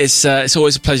 Richard. It's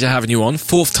always a pleasure having you on.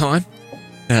 Fourth time.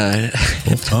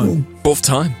 Fourth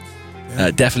time.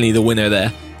 Yeah. Definitely the winner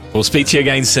there. We'll speak to you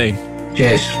again soon.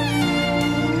 Cheers.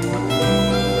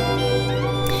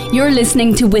 You're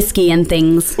listening to Whiskey and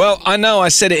Things. Well, I know I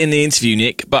said it in the interview,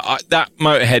 Nick, but that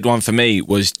Motorhead one for me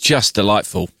was just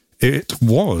delightful. It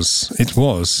was.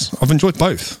 I've enjoyed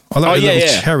both. I like the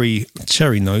little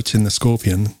cherry note in the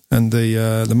Scorpion, and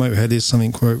the Motorhead is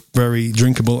something very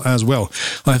drinkable as well.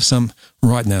 I have some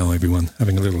right now, everyone,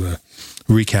 having a little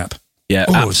recap. Yeah,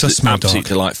 it does smell absolutely dark.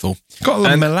 Delightful. Got a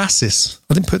little molasses.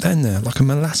 I didn't put that in there, like a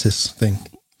molasses thing.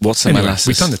 What's a molasses?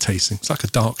 We've done the tasting. It's like a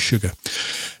dark sugar.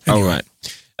 Anyway. All right.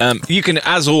 You can,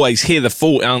 as always, hear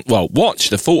watch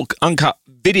the full uncut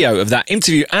video of that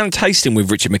interview and tasting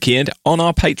with Richard McKeon on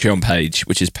our Patreon page,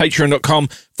 which is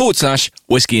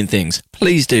patreon.com/whiskey and things.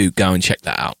 Please do go and check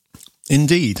that out.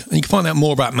 Indeed. And you can find out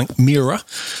more about McMira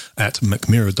at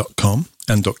macmira.com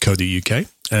and .co.uk,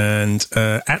 and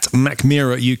at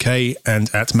McMira UK and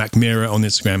at McMira on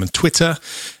Instagram and Twitter.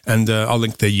 And I'll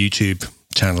link their YouTube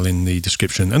channel in the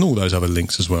description and all those other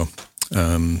links as well.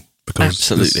 Because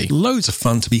absolutely, there's loads of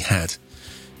fun to be had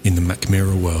in the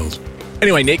McMira world.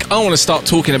 Anyway, Nick, I want to start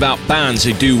talking about bands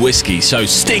who do whiskey, so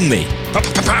sting me.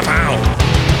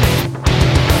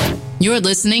 You're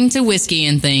listening to Whiskey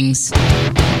and Things.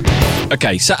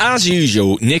 Okay, so as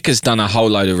usual, Nick has done a whole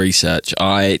load of research.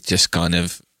 I just kind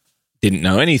of didn't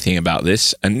know anything about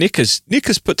this, and Nick has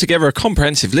put together a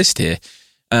comprehensive list here.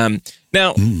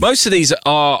 Now, most of these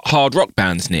are hard rock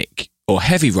bands, Nick, or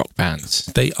heavy rock bands.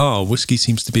 They are. Whiskey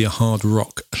seems to be a hard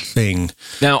rock thing.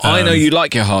 Now, I know you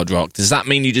like your hard rock. Does that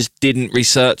mean you just didn't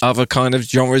research other kind of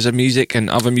genres of music and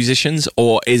other musicians,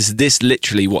 or is this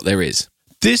literally what there is?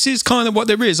 This is kind of what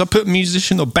there is. I put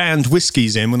musician or band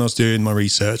whiskies in when I was doing my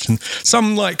research, and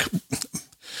some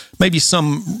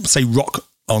say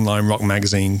online rock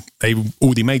magazine, they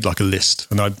already made like a list,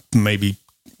 and I've maybe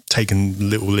taken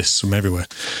little lists from everywhere.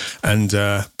 And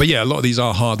but yeah, a lot of these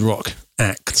are hard rock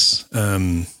acts.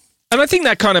 And I think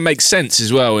that kind of makes sense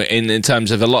as well in terms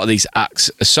of a lot of these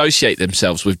acts associate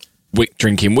themselves with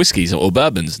drinking whiskies or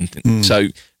bourbons. So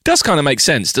it does kind of make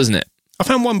sense, doesn't it? I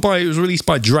found one it was released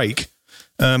by Drake,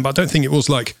 but I don't think it was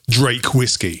like Drake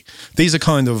whiskey. These are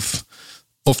kind of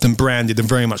often branded and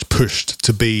very much pushed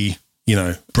to be,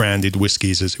 branded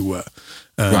whiskies, as it were.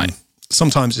 Right.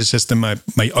 Sometimes it's just they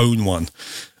may own one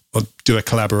or do a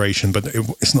collaboration, but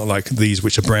it's not like these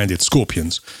which are branded.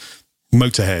 Scorpions,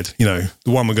 Motorhead,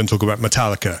 the one we're going to talk about,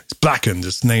 Metallica, it's Blackened,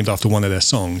 it's named after one of their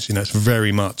songs. It's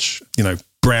very much,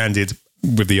 branded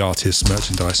with the artist's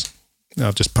merchandise.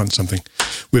 I've just punched something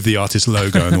with the artist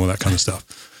logo and all that kind of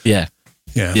stuff. Yeah.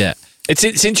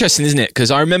 It's interesting, isn't it?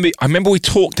 Because I remember we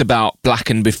talked about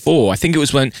Blackened before. I think it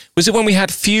was when we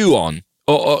had Few on,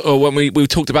 or when we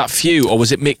talked about Few, or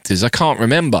was it Michter's? I can't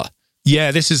remember.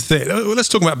 Yeah, this is the... Let's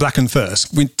talk about Blackened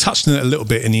first. We touched on it a little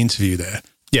bit in the interview there.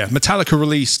 Yeah, Metallica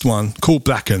released one called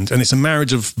Blackened, and it's a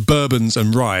marriage of bourbons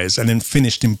and ryes, and then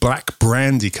finished in black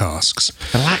brandy casks.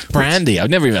 Black brandy? I've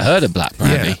never even heard of black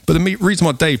brandy. Yeah, but the reason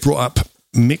why Dave brought up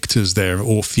Michter's there,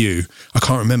 or few, I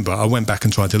can't remember, I went back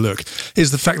and tried to look,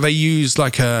 is the fact they use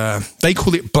like they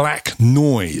call it black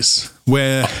noise,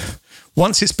 where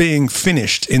once it's being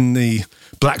finished in the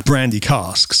black brandy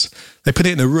casks, they put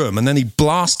it in a room and then he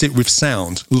blasts it with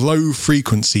sound, low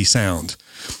frequency sound,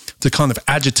 to kind of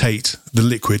agitate the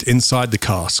liquid inside the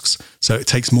casks so it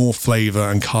takes more flavour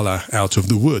and colour out of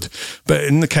the wood. But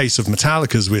in the case of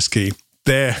Metallica's whiskey,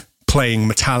 they're playing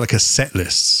Metallica set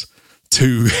lists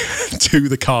to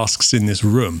the casks in this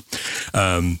room.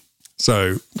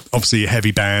 So obviously a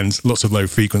heavy band, lots of low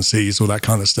frequencies, all that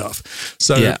kind of stuff.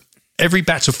 So every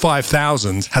batch of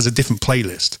 5,000 has a different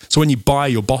playlist. So when you buy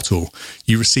your bottle,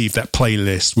 you receive that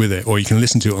playlist with it, or you can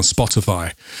listen to it on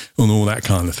Spotify and all that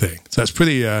kind of thing. So it's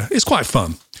pretty, it's quite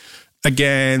fun.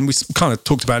 Again, we kind of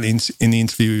talked about it in the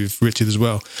interview with Richard as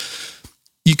well.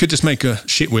 You could just make a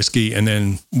shit whiskey and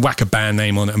then whack a band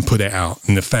name on it and put it out,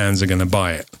 and the fans are going to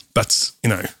buy it. But, you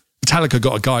know, Metallica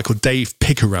got a guy called Dave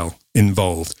Pickerell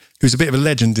involved, who's a bit of a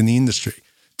legend in the industry.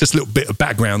 Just a little bit of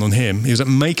background on him. He was at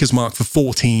Maker's Mark for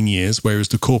 14 years, where he was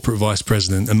the corporate vice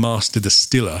president and master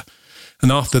distiller.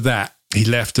 And after that, he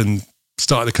left and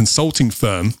started a consulting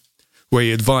firm where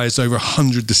he advised over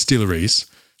 100 distilleries.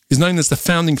 He's known as the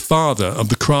founding father of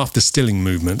the craft distilling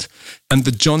movement and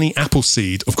the Johnny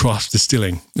Appleseed of craft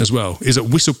distilling as well. He's at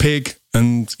Whistle Pig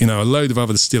and, you know, a load of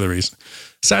other distilleries.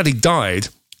 Sadly died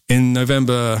in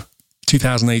November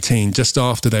 2018, just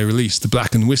after they released the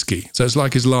Blackened whiskey. So it's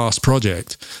like his last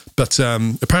project. But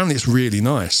apparently it's really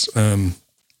nice.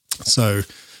 So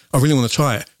I really want to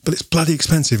try it. But it's bloody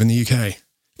expensive in the UK.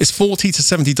 It's $40 to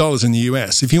 $70 in the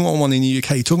US. If you want one in the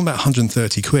UK, you're talking about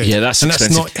 130 quid. Yeah, that's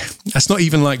expensive. That's not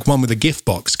even like one with a gift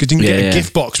box, because you can get a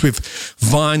gift box with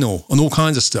vinyl and all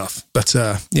kinds of stuff. But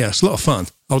yeah, it's a lot of fun.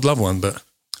 I would love one, but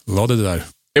a lot of dough.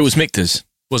 It was Michter's.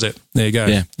 Was it? There you go.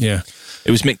 Yeah. It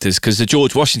was Michter's, because the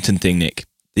George Washington thing, Nick,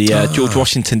 the George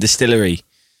Washington distillery,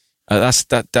 that's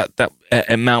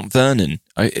at Mount Vernon.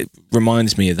 It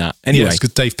reminds me of that. Anyway, yes,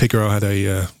 because Dave Pickerell had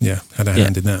a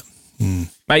hand in that. Mm.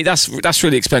 Mate, that's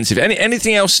really expensive.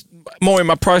 Anything else more in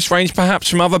my price range, perhaps,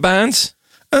 from other bands?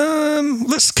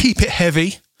 Let's keep it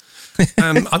heavy.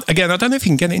 Again, I don't know if you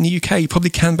can get it in the UK. You probably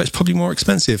can, but it's probably more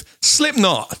expensive.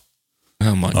 Slipknot.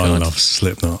 Oh my God, I love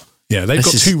Slipknot. Yeah, they've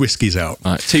got two whiskies out.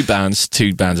 Right, two bands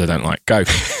I don't like. Go.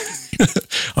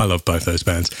 I love both those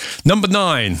bands. Number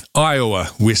 9, Iowa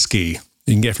whiskey.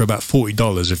 You can get for about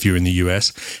 $40 if you're in the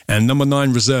US. And number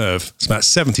 9 Reserve, it's about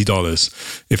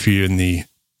 $70 if you're in the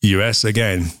US.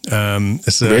 Again,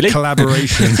 it's a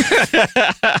collaboration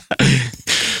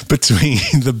between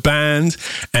the band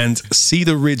and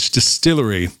Cedar Ridge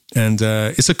Distillery. And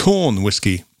it's a corn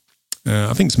whiskey.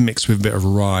 I think it's mixed with a bit of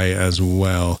rye as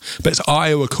well. But it's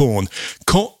Iowa corn.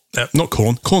 Not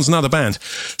Corn. Corn's another band.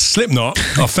 Slipknot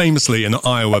are famously an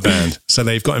Iowa band. So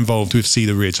they've got involved with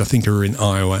Cedar Ridge. I think are in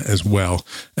Iowa as well.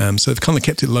 So they've kind of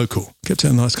kept it local. Kept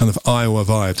it a nice kind of Iowa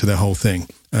vibe to their whole thing.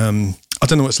 I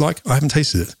don't know what it's like. I haven't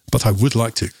tasted it, but I would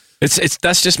like to.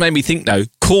 That's just made me think, though.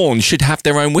 Corn should have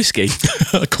their own whiskey.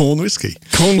 Corn whiskey.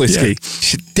 Corn whiskey. Yeah.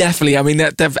 Should definitely. I mean,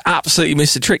 they've absolutely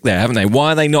missed a trick there, haven't they?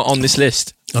 Why are they not on this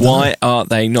list? Why are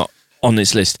they not on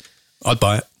this list? I'd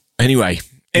buy it. Anyway,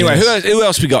 yes. Who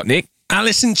else we got, Nick?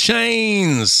 Alice in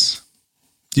Chains.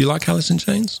 Do you like Alice in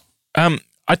Chains? I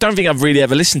don't think I've really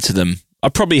ever listened to them.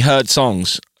 I've probably heard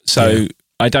songs, so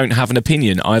I don't have an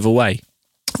opinion either way.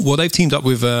 Well, they've teamed up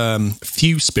with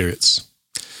Few Spirits.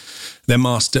 Their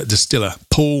master distiller,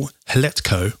 Paul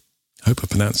Heletko. I hope I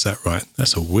pronounced that right.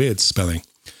 That's a weird spelling.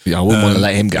 Yeah, I wouldn't want to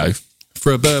let him go.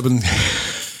 For a bourbon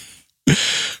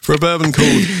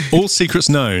called All Secrets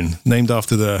Known, named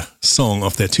after the song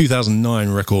off their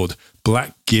 2009 record,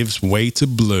 Black Gives Way to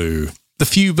Blue. The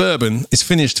Few bourbon is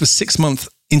finished for 6 months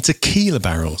in tequila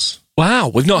barrels. Wow,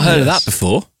 we've not heard of that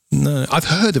before. No, I've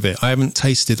heard of it. I haven't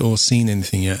tasted or seen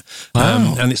anything yet.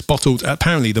 Wow. And it's bottled,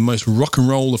 apparently, the most rock and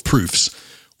roll of proofs,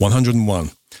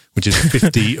 101, which is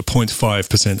 50.5%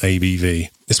 ABV.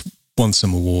 It's won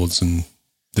some awards and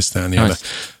this, that, and the other.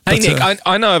 Hey, Nick,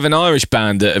 I know of an Irish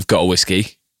band that have got a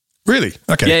whiskey. Really?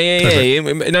 Okay. Yeah.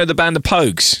 You know the band The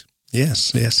Pogues?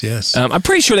 Yes. I'm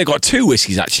pretty sure they've got 2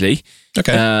 whiskies, actually.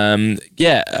 Okay.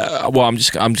 Well, I'm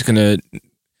just going to...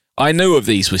 I knew of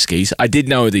these whiskies. I did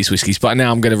know of these whiskies, but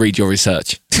now I'm going to read your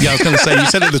research. Yeah, I was going to say, you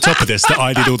said at the top of this that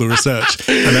I did all the research,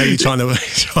 and now you're trying to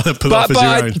pull off as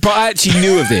your own. But I actually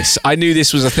knew of this. I knew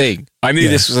this was a thing. I knew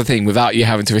this was a thing without you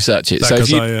having to research it. So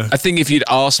I think if you'd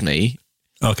asked me,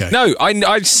 okay, no,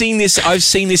 I've seen this. I've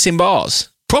seen this in bars.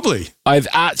 Probably, I've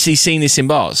actually seen this in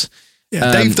bars.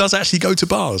 Yeah, Dave does actually go to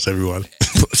bars. Everyone,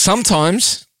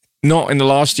 sometimes not in the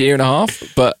last year and a half,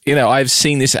 but I've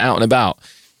seen this out and about.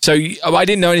 So I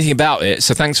didn't know anything about it,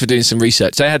 so thanks for doing some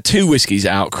research. They had 2 whiskies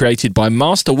out created by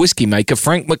master whiskey maker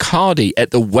Frank McHardy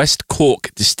at the West Cork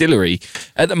Distillery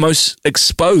at the most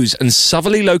exposed and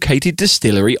southerly located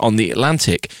distillery on the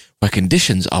Atlantic, where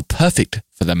conditions are perfect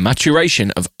for the maturation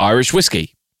of Irish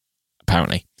whiskey,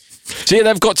 apparently. So yeah,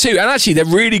 they've got 2, and actually they're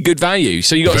really good value.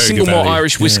 So you've got a single malt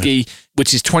Irish whiskey,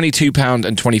 which is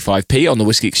 £22.25 on the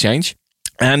Whiskey Exchange,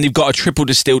 and you've got a triple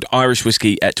distilled Irish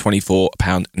whiskey at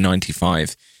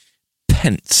 £24.95.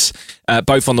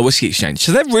 Both on the Whiskey Exchange.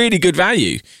 So they're really good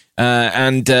value.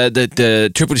 And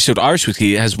the triple distilled Irish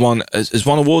whiskey has won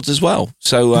awards as well.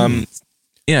 So,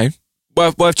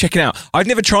 worth checking out. I've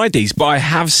never tried these, but I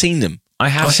have seen them. I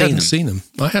hadn't seen them.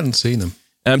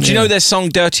 Do you know their song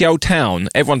 "Dirty Old Town"?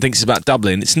 Everyone thinks it's about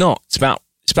Dublin. It's not. It's about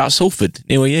Salford,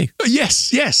 near you.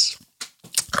 Yes.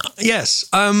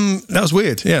 That was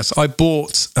weird. Yes, I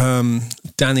bought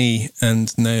Danny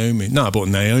and Naomi. No, I bought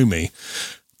Naomi,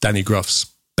 Danny Gruff's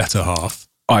better half.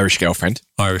 Irish girlfriend.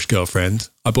 I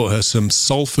bought her some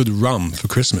Salford rum for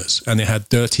Christmas, and it had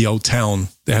Dirty Old Town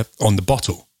there on the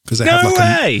bottle because they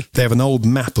have an old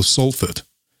map of Salford,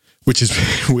 which is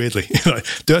weirdly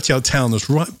Dirty Old Town was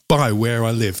right by where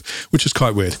I live, which is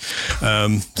quite weird.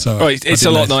 It's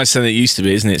a lot nicer than it used to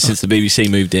be, isn't it? Since the BBC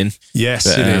moved in. Yes,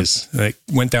 it is. It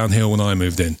went downhill when I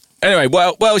moved in. Anyway,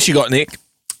 what else you got, Nick?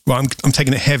 Well, I'm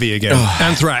taking it heavy again.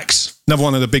 Anthrax, another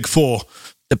one of the big 4.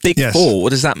 The big 4? What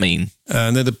does that mean?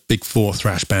 They're the big 4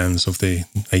 thrash bands of the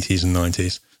 80s and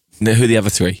 90s. Who are the other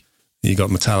 3? You got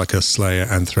Metallica, Slayer,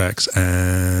 Anthrax,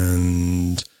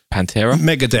 and Pantera?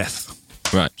 Megadeth.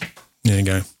 Right. There you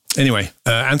go. Anyway,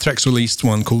 Anthrax released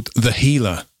one called The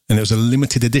Healer, and it was a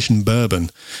limited edition bourbon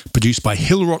produced by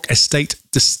Hill Rock Estate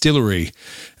Distillery,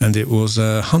 and it was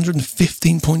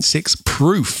 115.6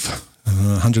 proof.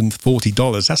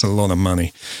 $140. That's a lot of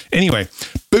money. Anyway,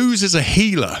 booze is a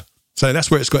healer. So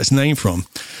that's where it's got its name from.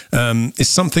 It's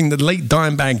something that late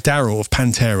Dimebag Darrell of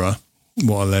Pantera,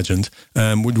 what a legend,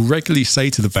 would regularly say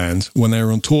to the band when they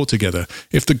were on tour together.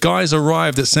 If the guys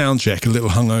arrived at soundcheck a little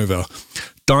hungover,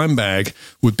 Dimebag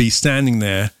would be standing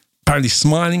there, apparently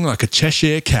smiling like a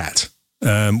Cheshire cat,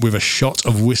 with a shot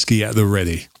of whiskey at the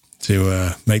ready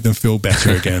to make them feel better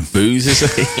again. Booze is a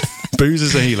healer. Booze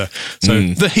is a healer.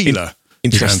 So The Healer.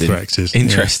 Interesting. Yeah.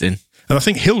 And I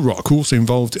think Hill Rock also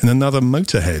involved in another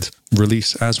Motorhead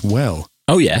release as well.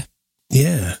 Oh, yeah?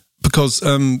 Yeah. Because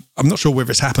I'm not sure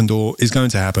whether it's happened or is going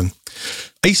to happen.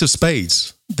 Ace of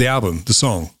Spades, the album, the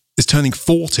song, is turning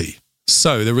 40.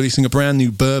 So they're releasing a brand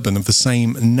new bourbon of the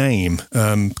same name,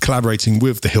 collaborating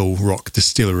with the Hill Rock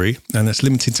Distillery. And it's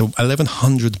limited to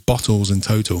 1,100 bottles in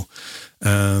total.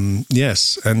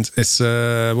 Yes, and it's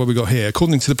what we got here.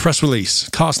 According to the press release,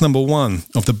 cask number 1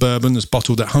 of the bourbon is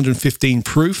bottled at 115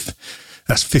 proof.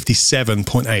 That's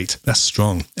 57.8. That's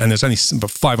strong. And there's only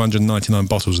about 599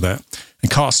 bottles of that.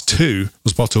 And cask 2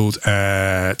 was bottled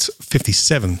at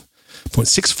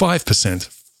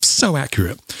 57.65%. So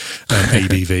accurate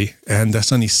ABV. And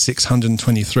that's only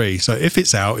 623. So if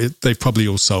it's out, they've probably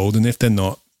all sold. And if they're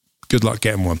not, good luck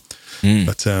getting one.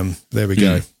 But there we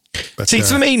go. But, see,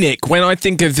 for me, Nick, when I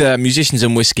think of musicians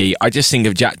and whiskey, I just think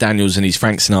of Jack Daniels and his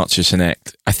Frank Sinatra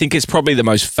Select. I think it's probably the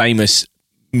most famous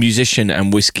musician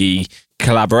and whiskey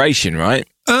collaboration, right?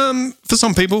 For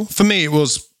some people. For me, it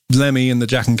was Lemmy and the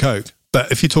Jack and Coke.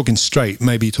 But if you're talking straight,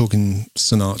 maybe you're talking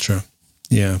Sinatra.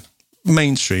 Yeah.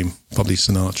 Mainstream, probably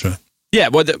Sinatra. Yeah,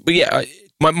 well,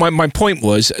 my point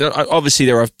was, obviously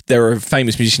there are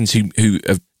famous musicians who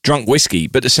have drunk whiskey,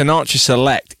 but the Sinatra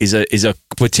Select is a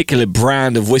particular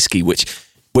brand of whiskey which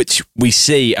we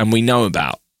see and we know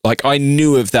about. Like, I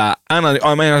knew of that, and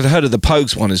I'd heard of the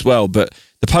Pogues one as well, but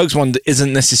the Pogues one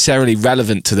isn't necessarily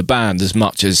relevant to the band as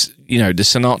much as, the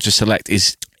Sinatra Select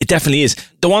is. It definitely is.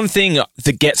 The one thing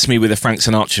that gets me with a Frank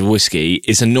Sinatra whiskey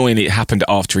is annoyingly it happened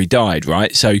after he died,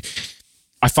 right? So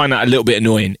I find that a little bit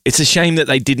annoying. It's a shame that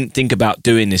they didn't think about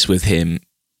doing this with him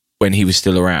when he was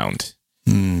still around.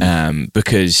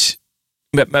 Because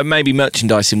maybe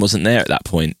merchandising wasn't there at that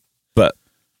point, but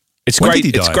it's when great.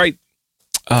 Did he it's die? Great.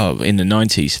 Oh, in the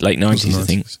 90s, late 90s, I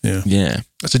think. Yeah.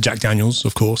 That's a Jack Daniels,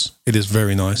 of course. It is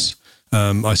very nice.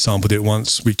 I sampled it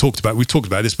once. We talked about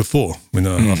this before.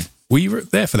 Were you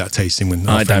there for that tasting when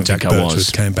our friend Jack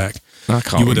Birchwood came back? I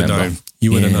can't remember.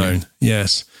 You would have known.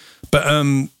 Yes, but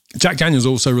Jack Daniels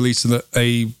also released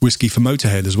a whiskey for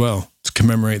Motorhead as well to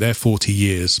commemorate their 40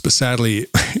 years. But sadly,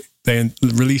 they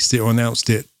released it or announced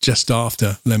it just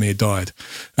after Lemmy had died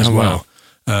as well.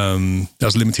 Wow. That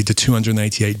was limited to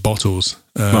 288 bottles.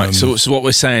 Right, so what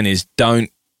we're saying is don't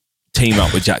team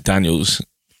up with Jack Daniels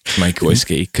to make a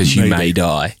whiskey because you may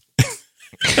die.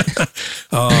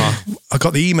 I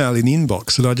got the email in the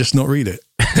inbox and I just not read it.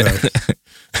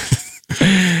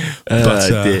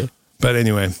 But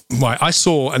anyway, right, I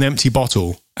saw an empty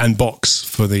bottle and box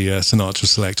for the Sinatra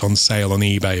Select on sale on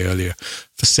eBay earlier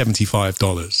for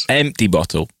 $75. Empty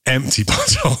bottle.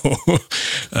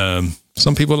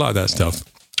 Some people like that stuff.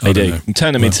 They do. You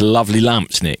turn them into lovely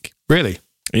lamps, Nick. Really?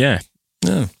 Yeah.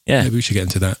 Yeah. Maybe we should get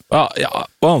into that.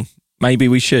 Well, maybe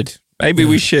we should.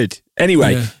 We should.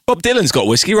 Anyway, Bob Dylan's got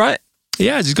whiskey, right?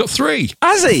 Yeah, he's got 3.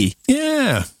 Has he?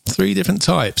 Yeah, 3 different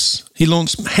types. He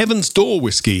launched Heaven's Door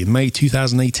whiskey in May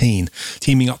 2018,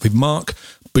 teaming up with Mark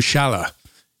Bushala.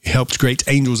 He helped create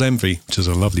Angel's Envy, which is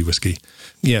a lovely whiskey.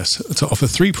 Yes, to offer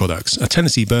 3 products: a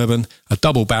Tennessee bourbon, a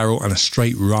double barrel, and a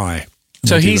straight rye.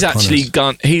 So he's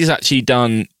actually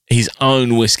done his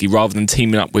own whiskey rather than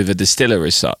teaming up with a distiller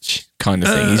as such, kind of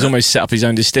thing. He's almost set up his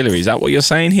own distillery. Is that what you're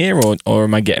saying here, or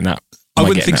am I getting that? I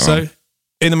wouldn't think so.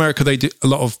 In America, a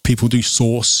lot of people do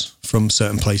source from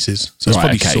certain places. So it's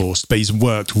probably sourced, but he's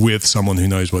worked with someone who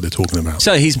knows what they're talking about.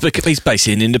 So he's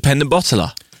basically an independent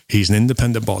bottler. He's an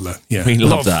independent bottler, yeah. We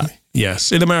love that.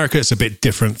 Yes. In America, it's a bit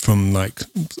different from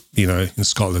in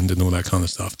Scotland and all that kind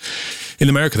of stuff. In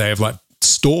America, they have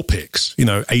store picks,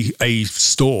 a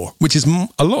store, which is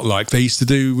a lot like they used to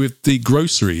do with the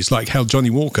groceries, like how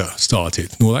Johnny Walker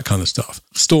started and all that kind of stuff.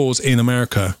 Stores in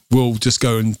America will just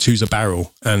go and choose a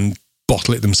barrel and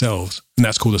bottle it themselves, and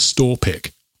that's called a store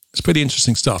pick. It's pretty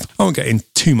interesting stuff. I won't get in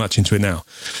too much into it now,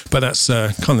 but that's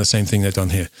kind of the same thing they've done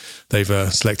here. They've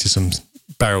selected some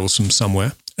barrels from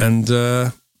somewhere and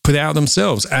put it out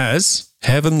themselves as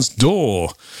Heaven's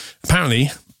Door.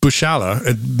 Apparently, Bushala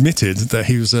admitted that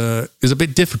it was a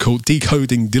bit difficult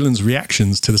decoding Dylan's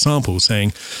reactions to the samples,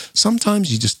 saying,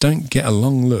 sometimes you just don't get a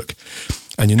long look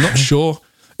and you're not sure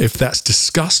if that's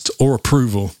disgust or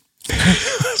approval. I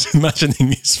was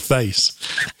imagining his face.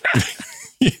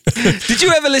 Did you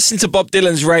ever listen to Bob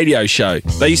Dylan's radio show?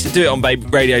 They used to do it on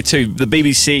Radio 2. The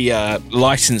BBC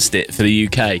licensed it for the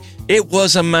UK. It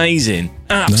was amazing.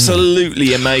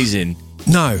 Absolutely amazing.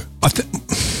 No. I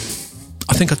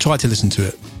think I tried to listen to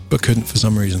it, but couldn't for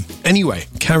some reason. Anyway,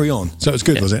 carry on. So it was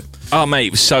good, was it? Oh, mate,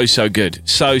 it was so good.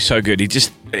 So good.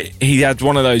 He had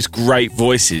one of those great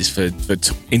voices for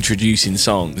introducing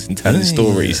songs and telling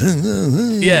stories.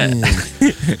 Yeah.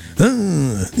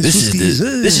 This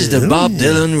is the Bob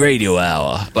Dylan Radio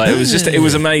Hour. It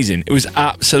was amazing. It was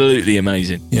absolutely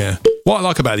amazing. Yeah. What I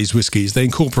like about these whiskies, they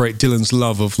incorporate Dylan's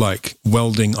love of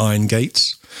welding iron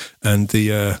gates, and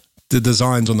the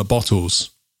designs on the bottles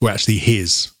were actually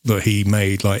his, that he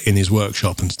made in his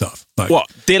workshop and stuff. What?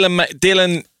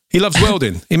 Dylan? He loves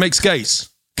welding. He makes gates.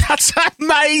 That's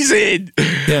amazing.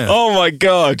 Yeah. Oh my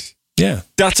God. Yeah.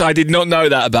 I did not know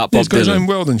that about Bob Dylan. He's got his own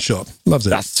welding shop. Loves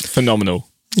it. That's phenomenal.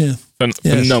 Yeah.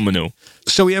 Phenomenal.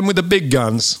 Shall we end with the big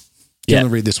guns? Do you want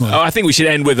to read this one? Oh, I think we should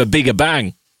end with a bigger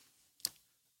bang.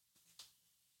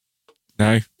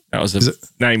 No? That was the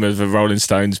name of the Rolling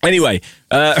Stones. Anyway,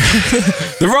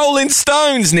 the Rolling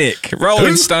Stones, Nick.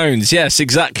 Rolling Stones, yes,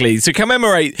 exactly. To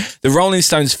commemorate the Rolling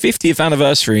Stones' 50th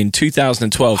anniversary in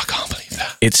 2012. I can't believe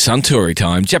that. It's Suntory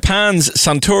time. Japan's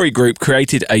Suntory Group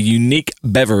created a unique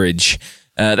beverage.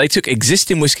 They took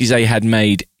existing whiskies they had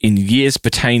made in years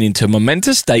pertaining to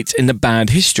momentous dates in the band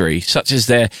history, such as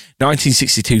their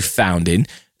 1962 founding,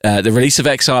 the release of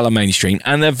Exile on Mainstream,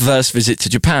 and their first visit to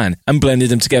Japan, and blended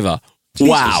them together.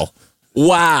 Jesus.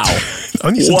 Wow.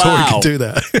 Only Suntory could do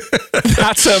that.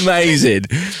 That's amazing.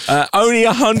 Only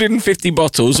 150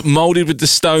 bottles molded with the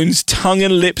Stones' tongue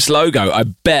and lips logo. I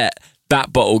bet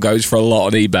that bottle goes for a lot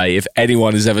on eBay if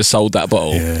anyone has ever sold that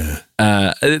bottle. Yeah.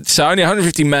 So only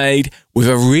 150 made with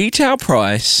a retail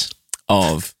price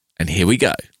of, and here we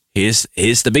go. Here's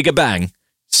the bigger bang,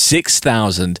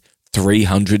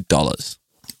 $6,300.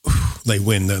 They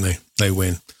win, don't they? They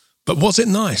win. But was it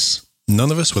nice?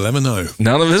 None of us will ever know.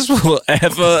 None of us will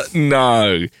ever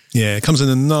know. Yeah, it comes in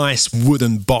a nice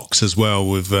wooden box as well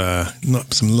with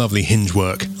some lovely hinge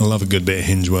work. I love a good bit of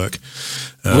hinge work.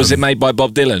 Was it made by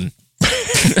Bob Dylan?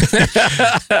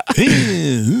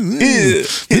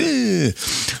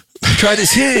 Try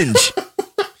this hinge.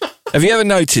 Have you ever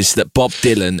noticed that Bob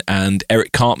Dylan and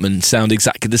Eric Cartman sound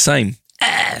exactly the same?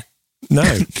 No.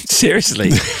 Seriously.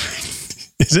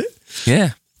 Is it? Yeah.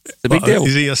 It's a big deal.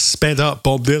 Is he a sped up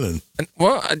Bob Dylan?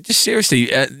 Well, just seriously,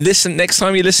 listen. Next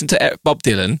time you listen to Bob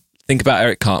Dylan, think about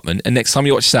Eric Cartman, and next time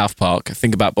you watch South Park,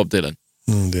 think about Bob Dylan.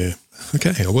 Oh dear.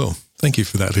 Okay, I will. Thank you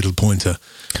for that little pointer.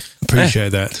 Appreciate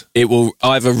that. It will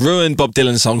either ruin Bob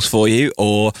Dylan songs for you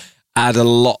or add a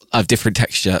lot of different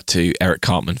texture to Eric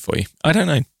Cartman for you. I don't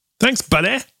know. Thanks,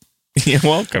 buddy. You're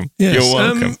welcome. Yes, You're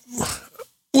welcome.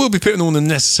 We'll be putting all the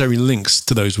necessary links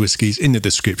to those whiskies in the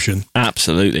description.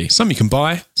 Absolutely. Some you can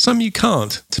buy, some you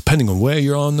can't, depending on where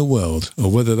you are in the world or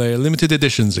whether they are limited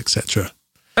editions, etc.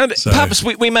 And perhaps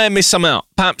we may have missed some out.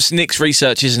 Perhaps Nick's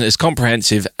research isn't as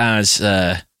comprehensive as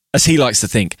he likes to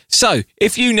think. So,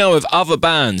 if you know of other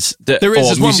bands that there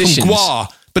is or one musicians, from Gwar,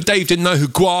 but Dave didn't know who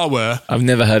Gwar were. I've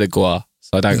never heard of Gwar,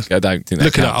 so I don't think that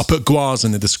look counts. it up. I'll put Gwars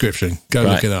in the description. Go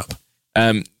look it up.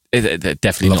 They're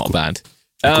definitely not a band.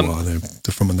 Gwar,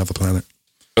 they're from another planet.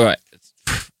 All right.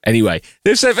 Anyway,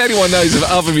 if anyone knows of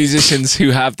other musicians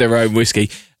who have their own whiskey,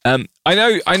 I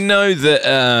know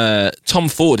that Tom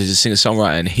Ford is a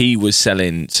singer-songwriter, and he was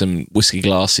selling some whiskey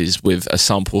glasses with a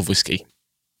sample of whiskey,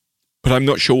 but I'm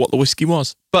not sure what the whiskey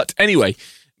was. But anyway,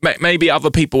 maybe other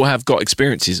people have got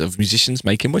experiences of musicians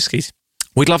making whiskies.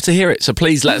 We'd love to hear it, so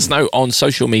please let us know on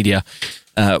social media,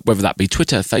 whether that be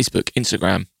Twitter, Facebook,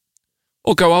 Instagram,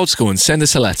 or go old school and send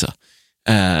us a letter.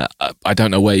 I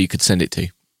don't know where you could send it to.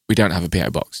 We don't have a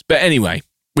PO box. But anyway,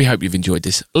 we hope you've enjoyed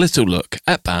this little look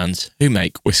at bands who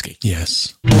make whiskey.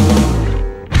 Yes.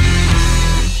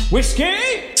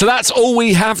 Whiskey! So that's all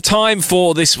we have time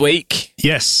for this week.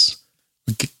 Yes.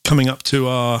 We're coming up to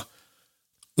our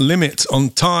limit on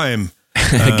time.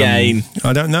 Again.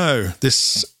 I don't know.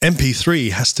 This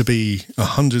MP3 has to be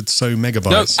 100 so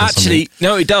megabytes.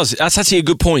 No, it does. That's actually a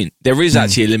good point. There is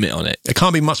actually a limit on it. It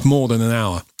can't be much more than an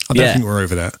hour. I don't think we're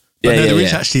over that. But there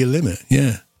is actually a limit.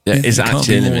 Yeah. Is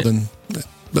actually a limit. More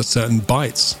than certain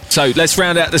bytes. So let's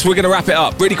round out this. We're going to wrap it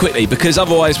up really quickly because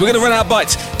otherwise we're going to run out of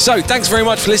bytes. So thanks very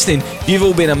much for listening. You've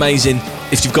all been amazing.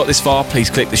 If you've got this far, please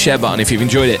click the share button if you've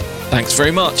enjoyed it. Thanks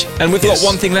very much. And we've got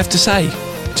one thing left to say.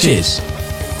 Cheers.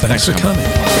 Thanks for coming.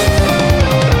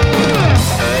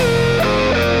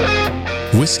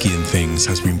 Whiskey and Things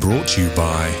has been brought to you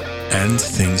by And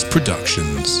Things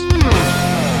Productions.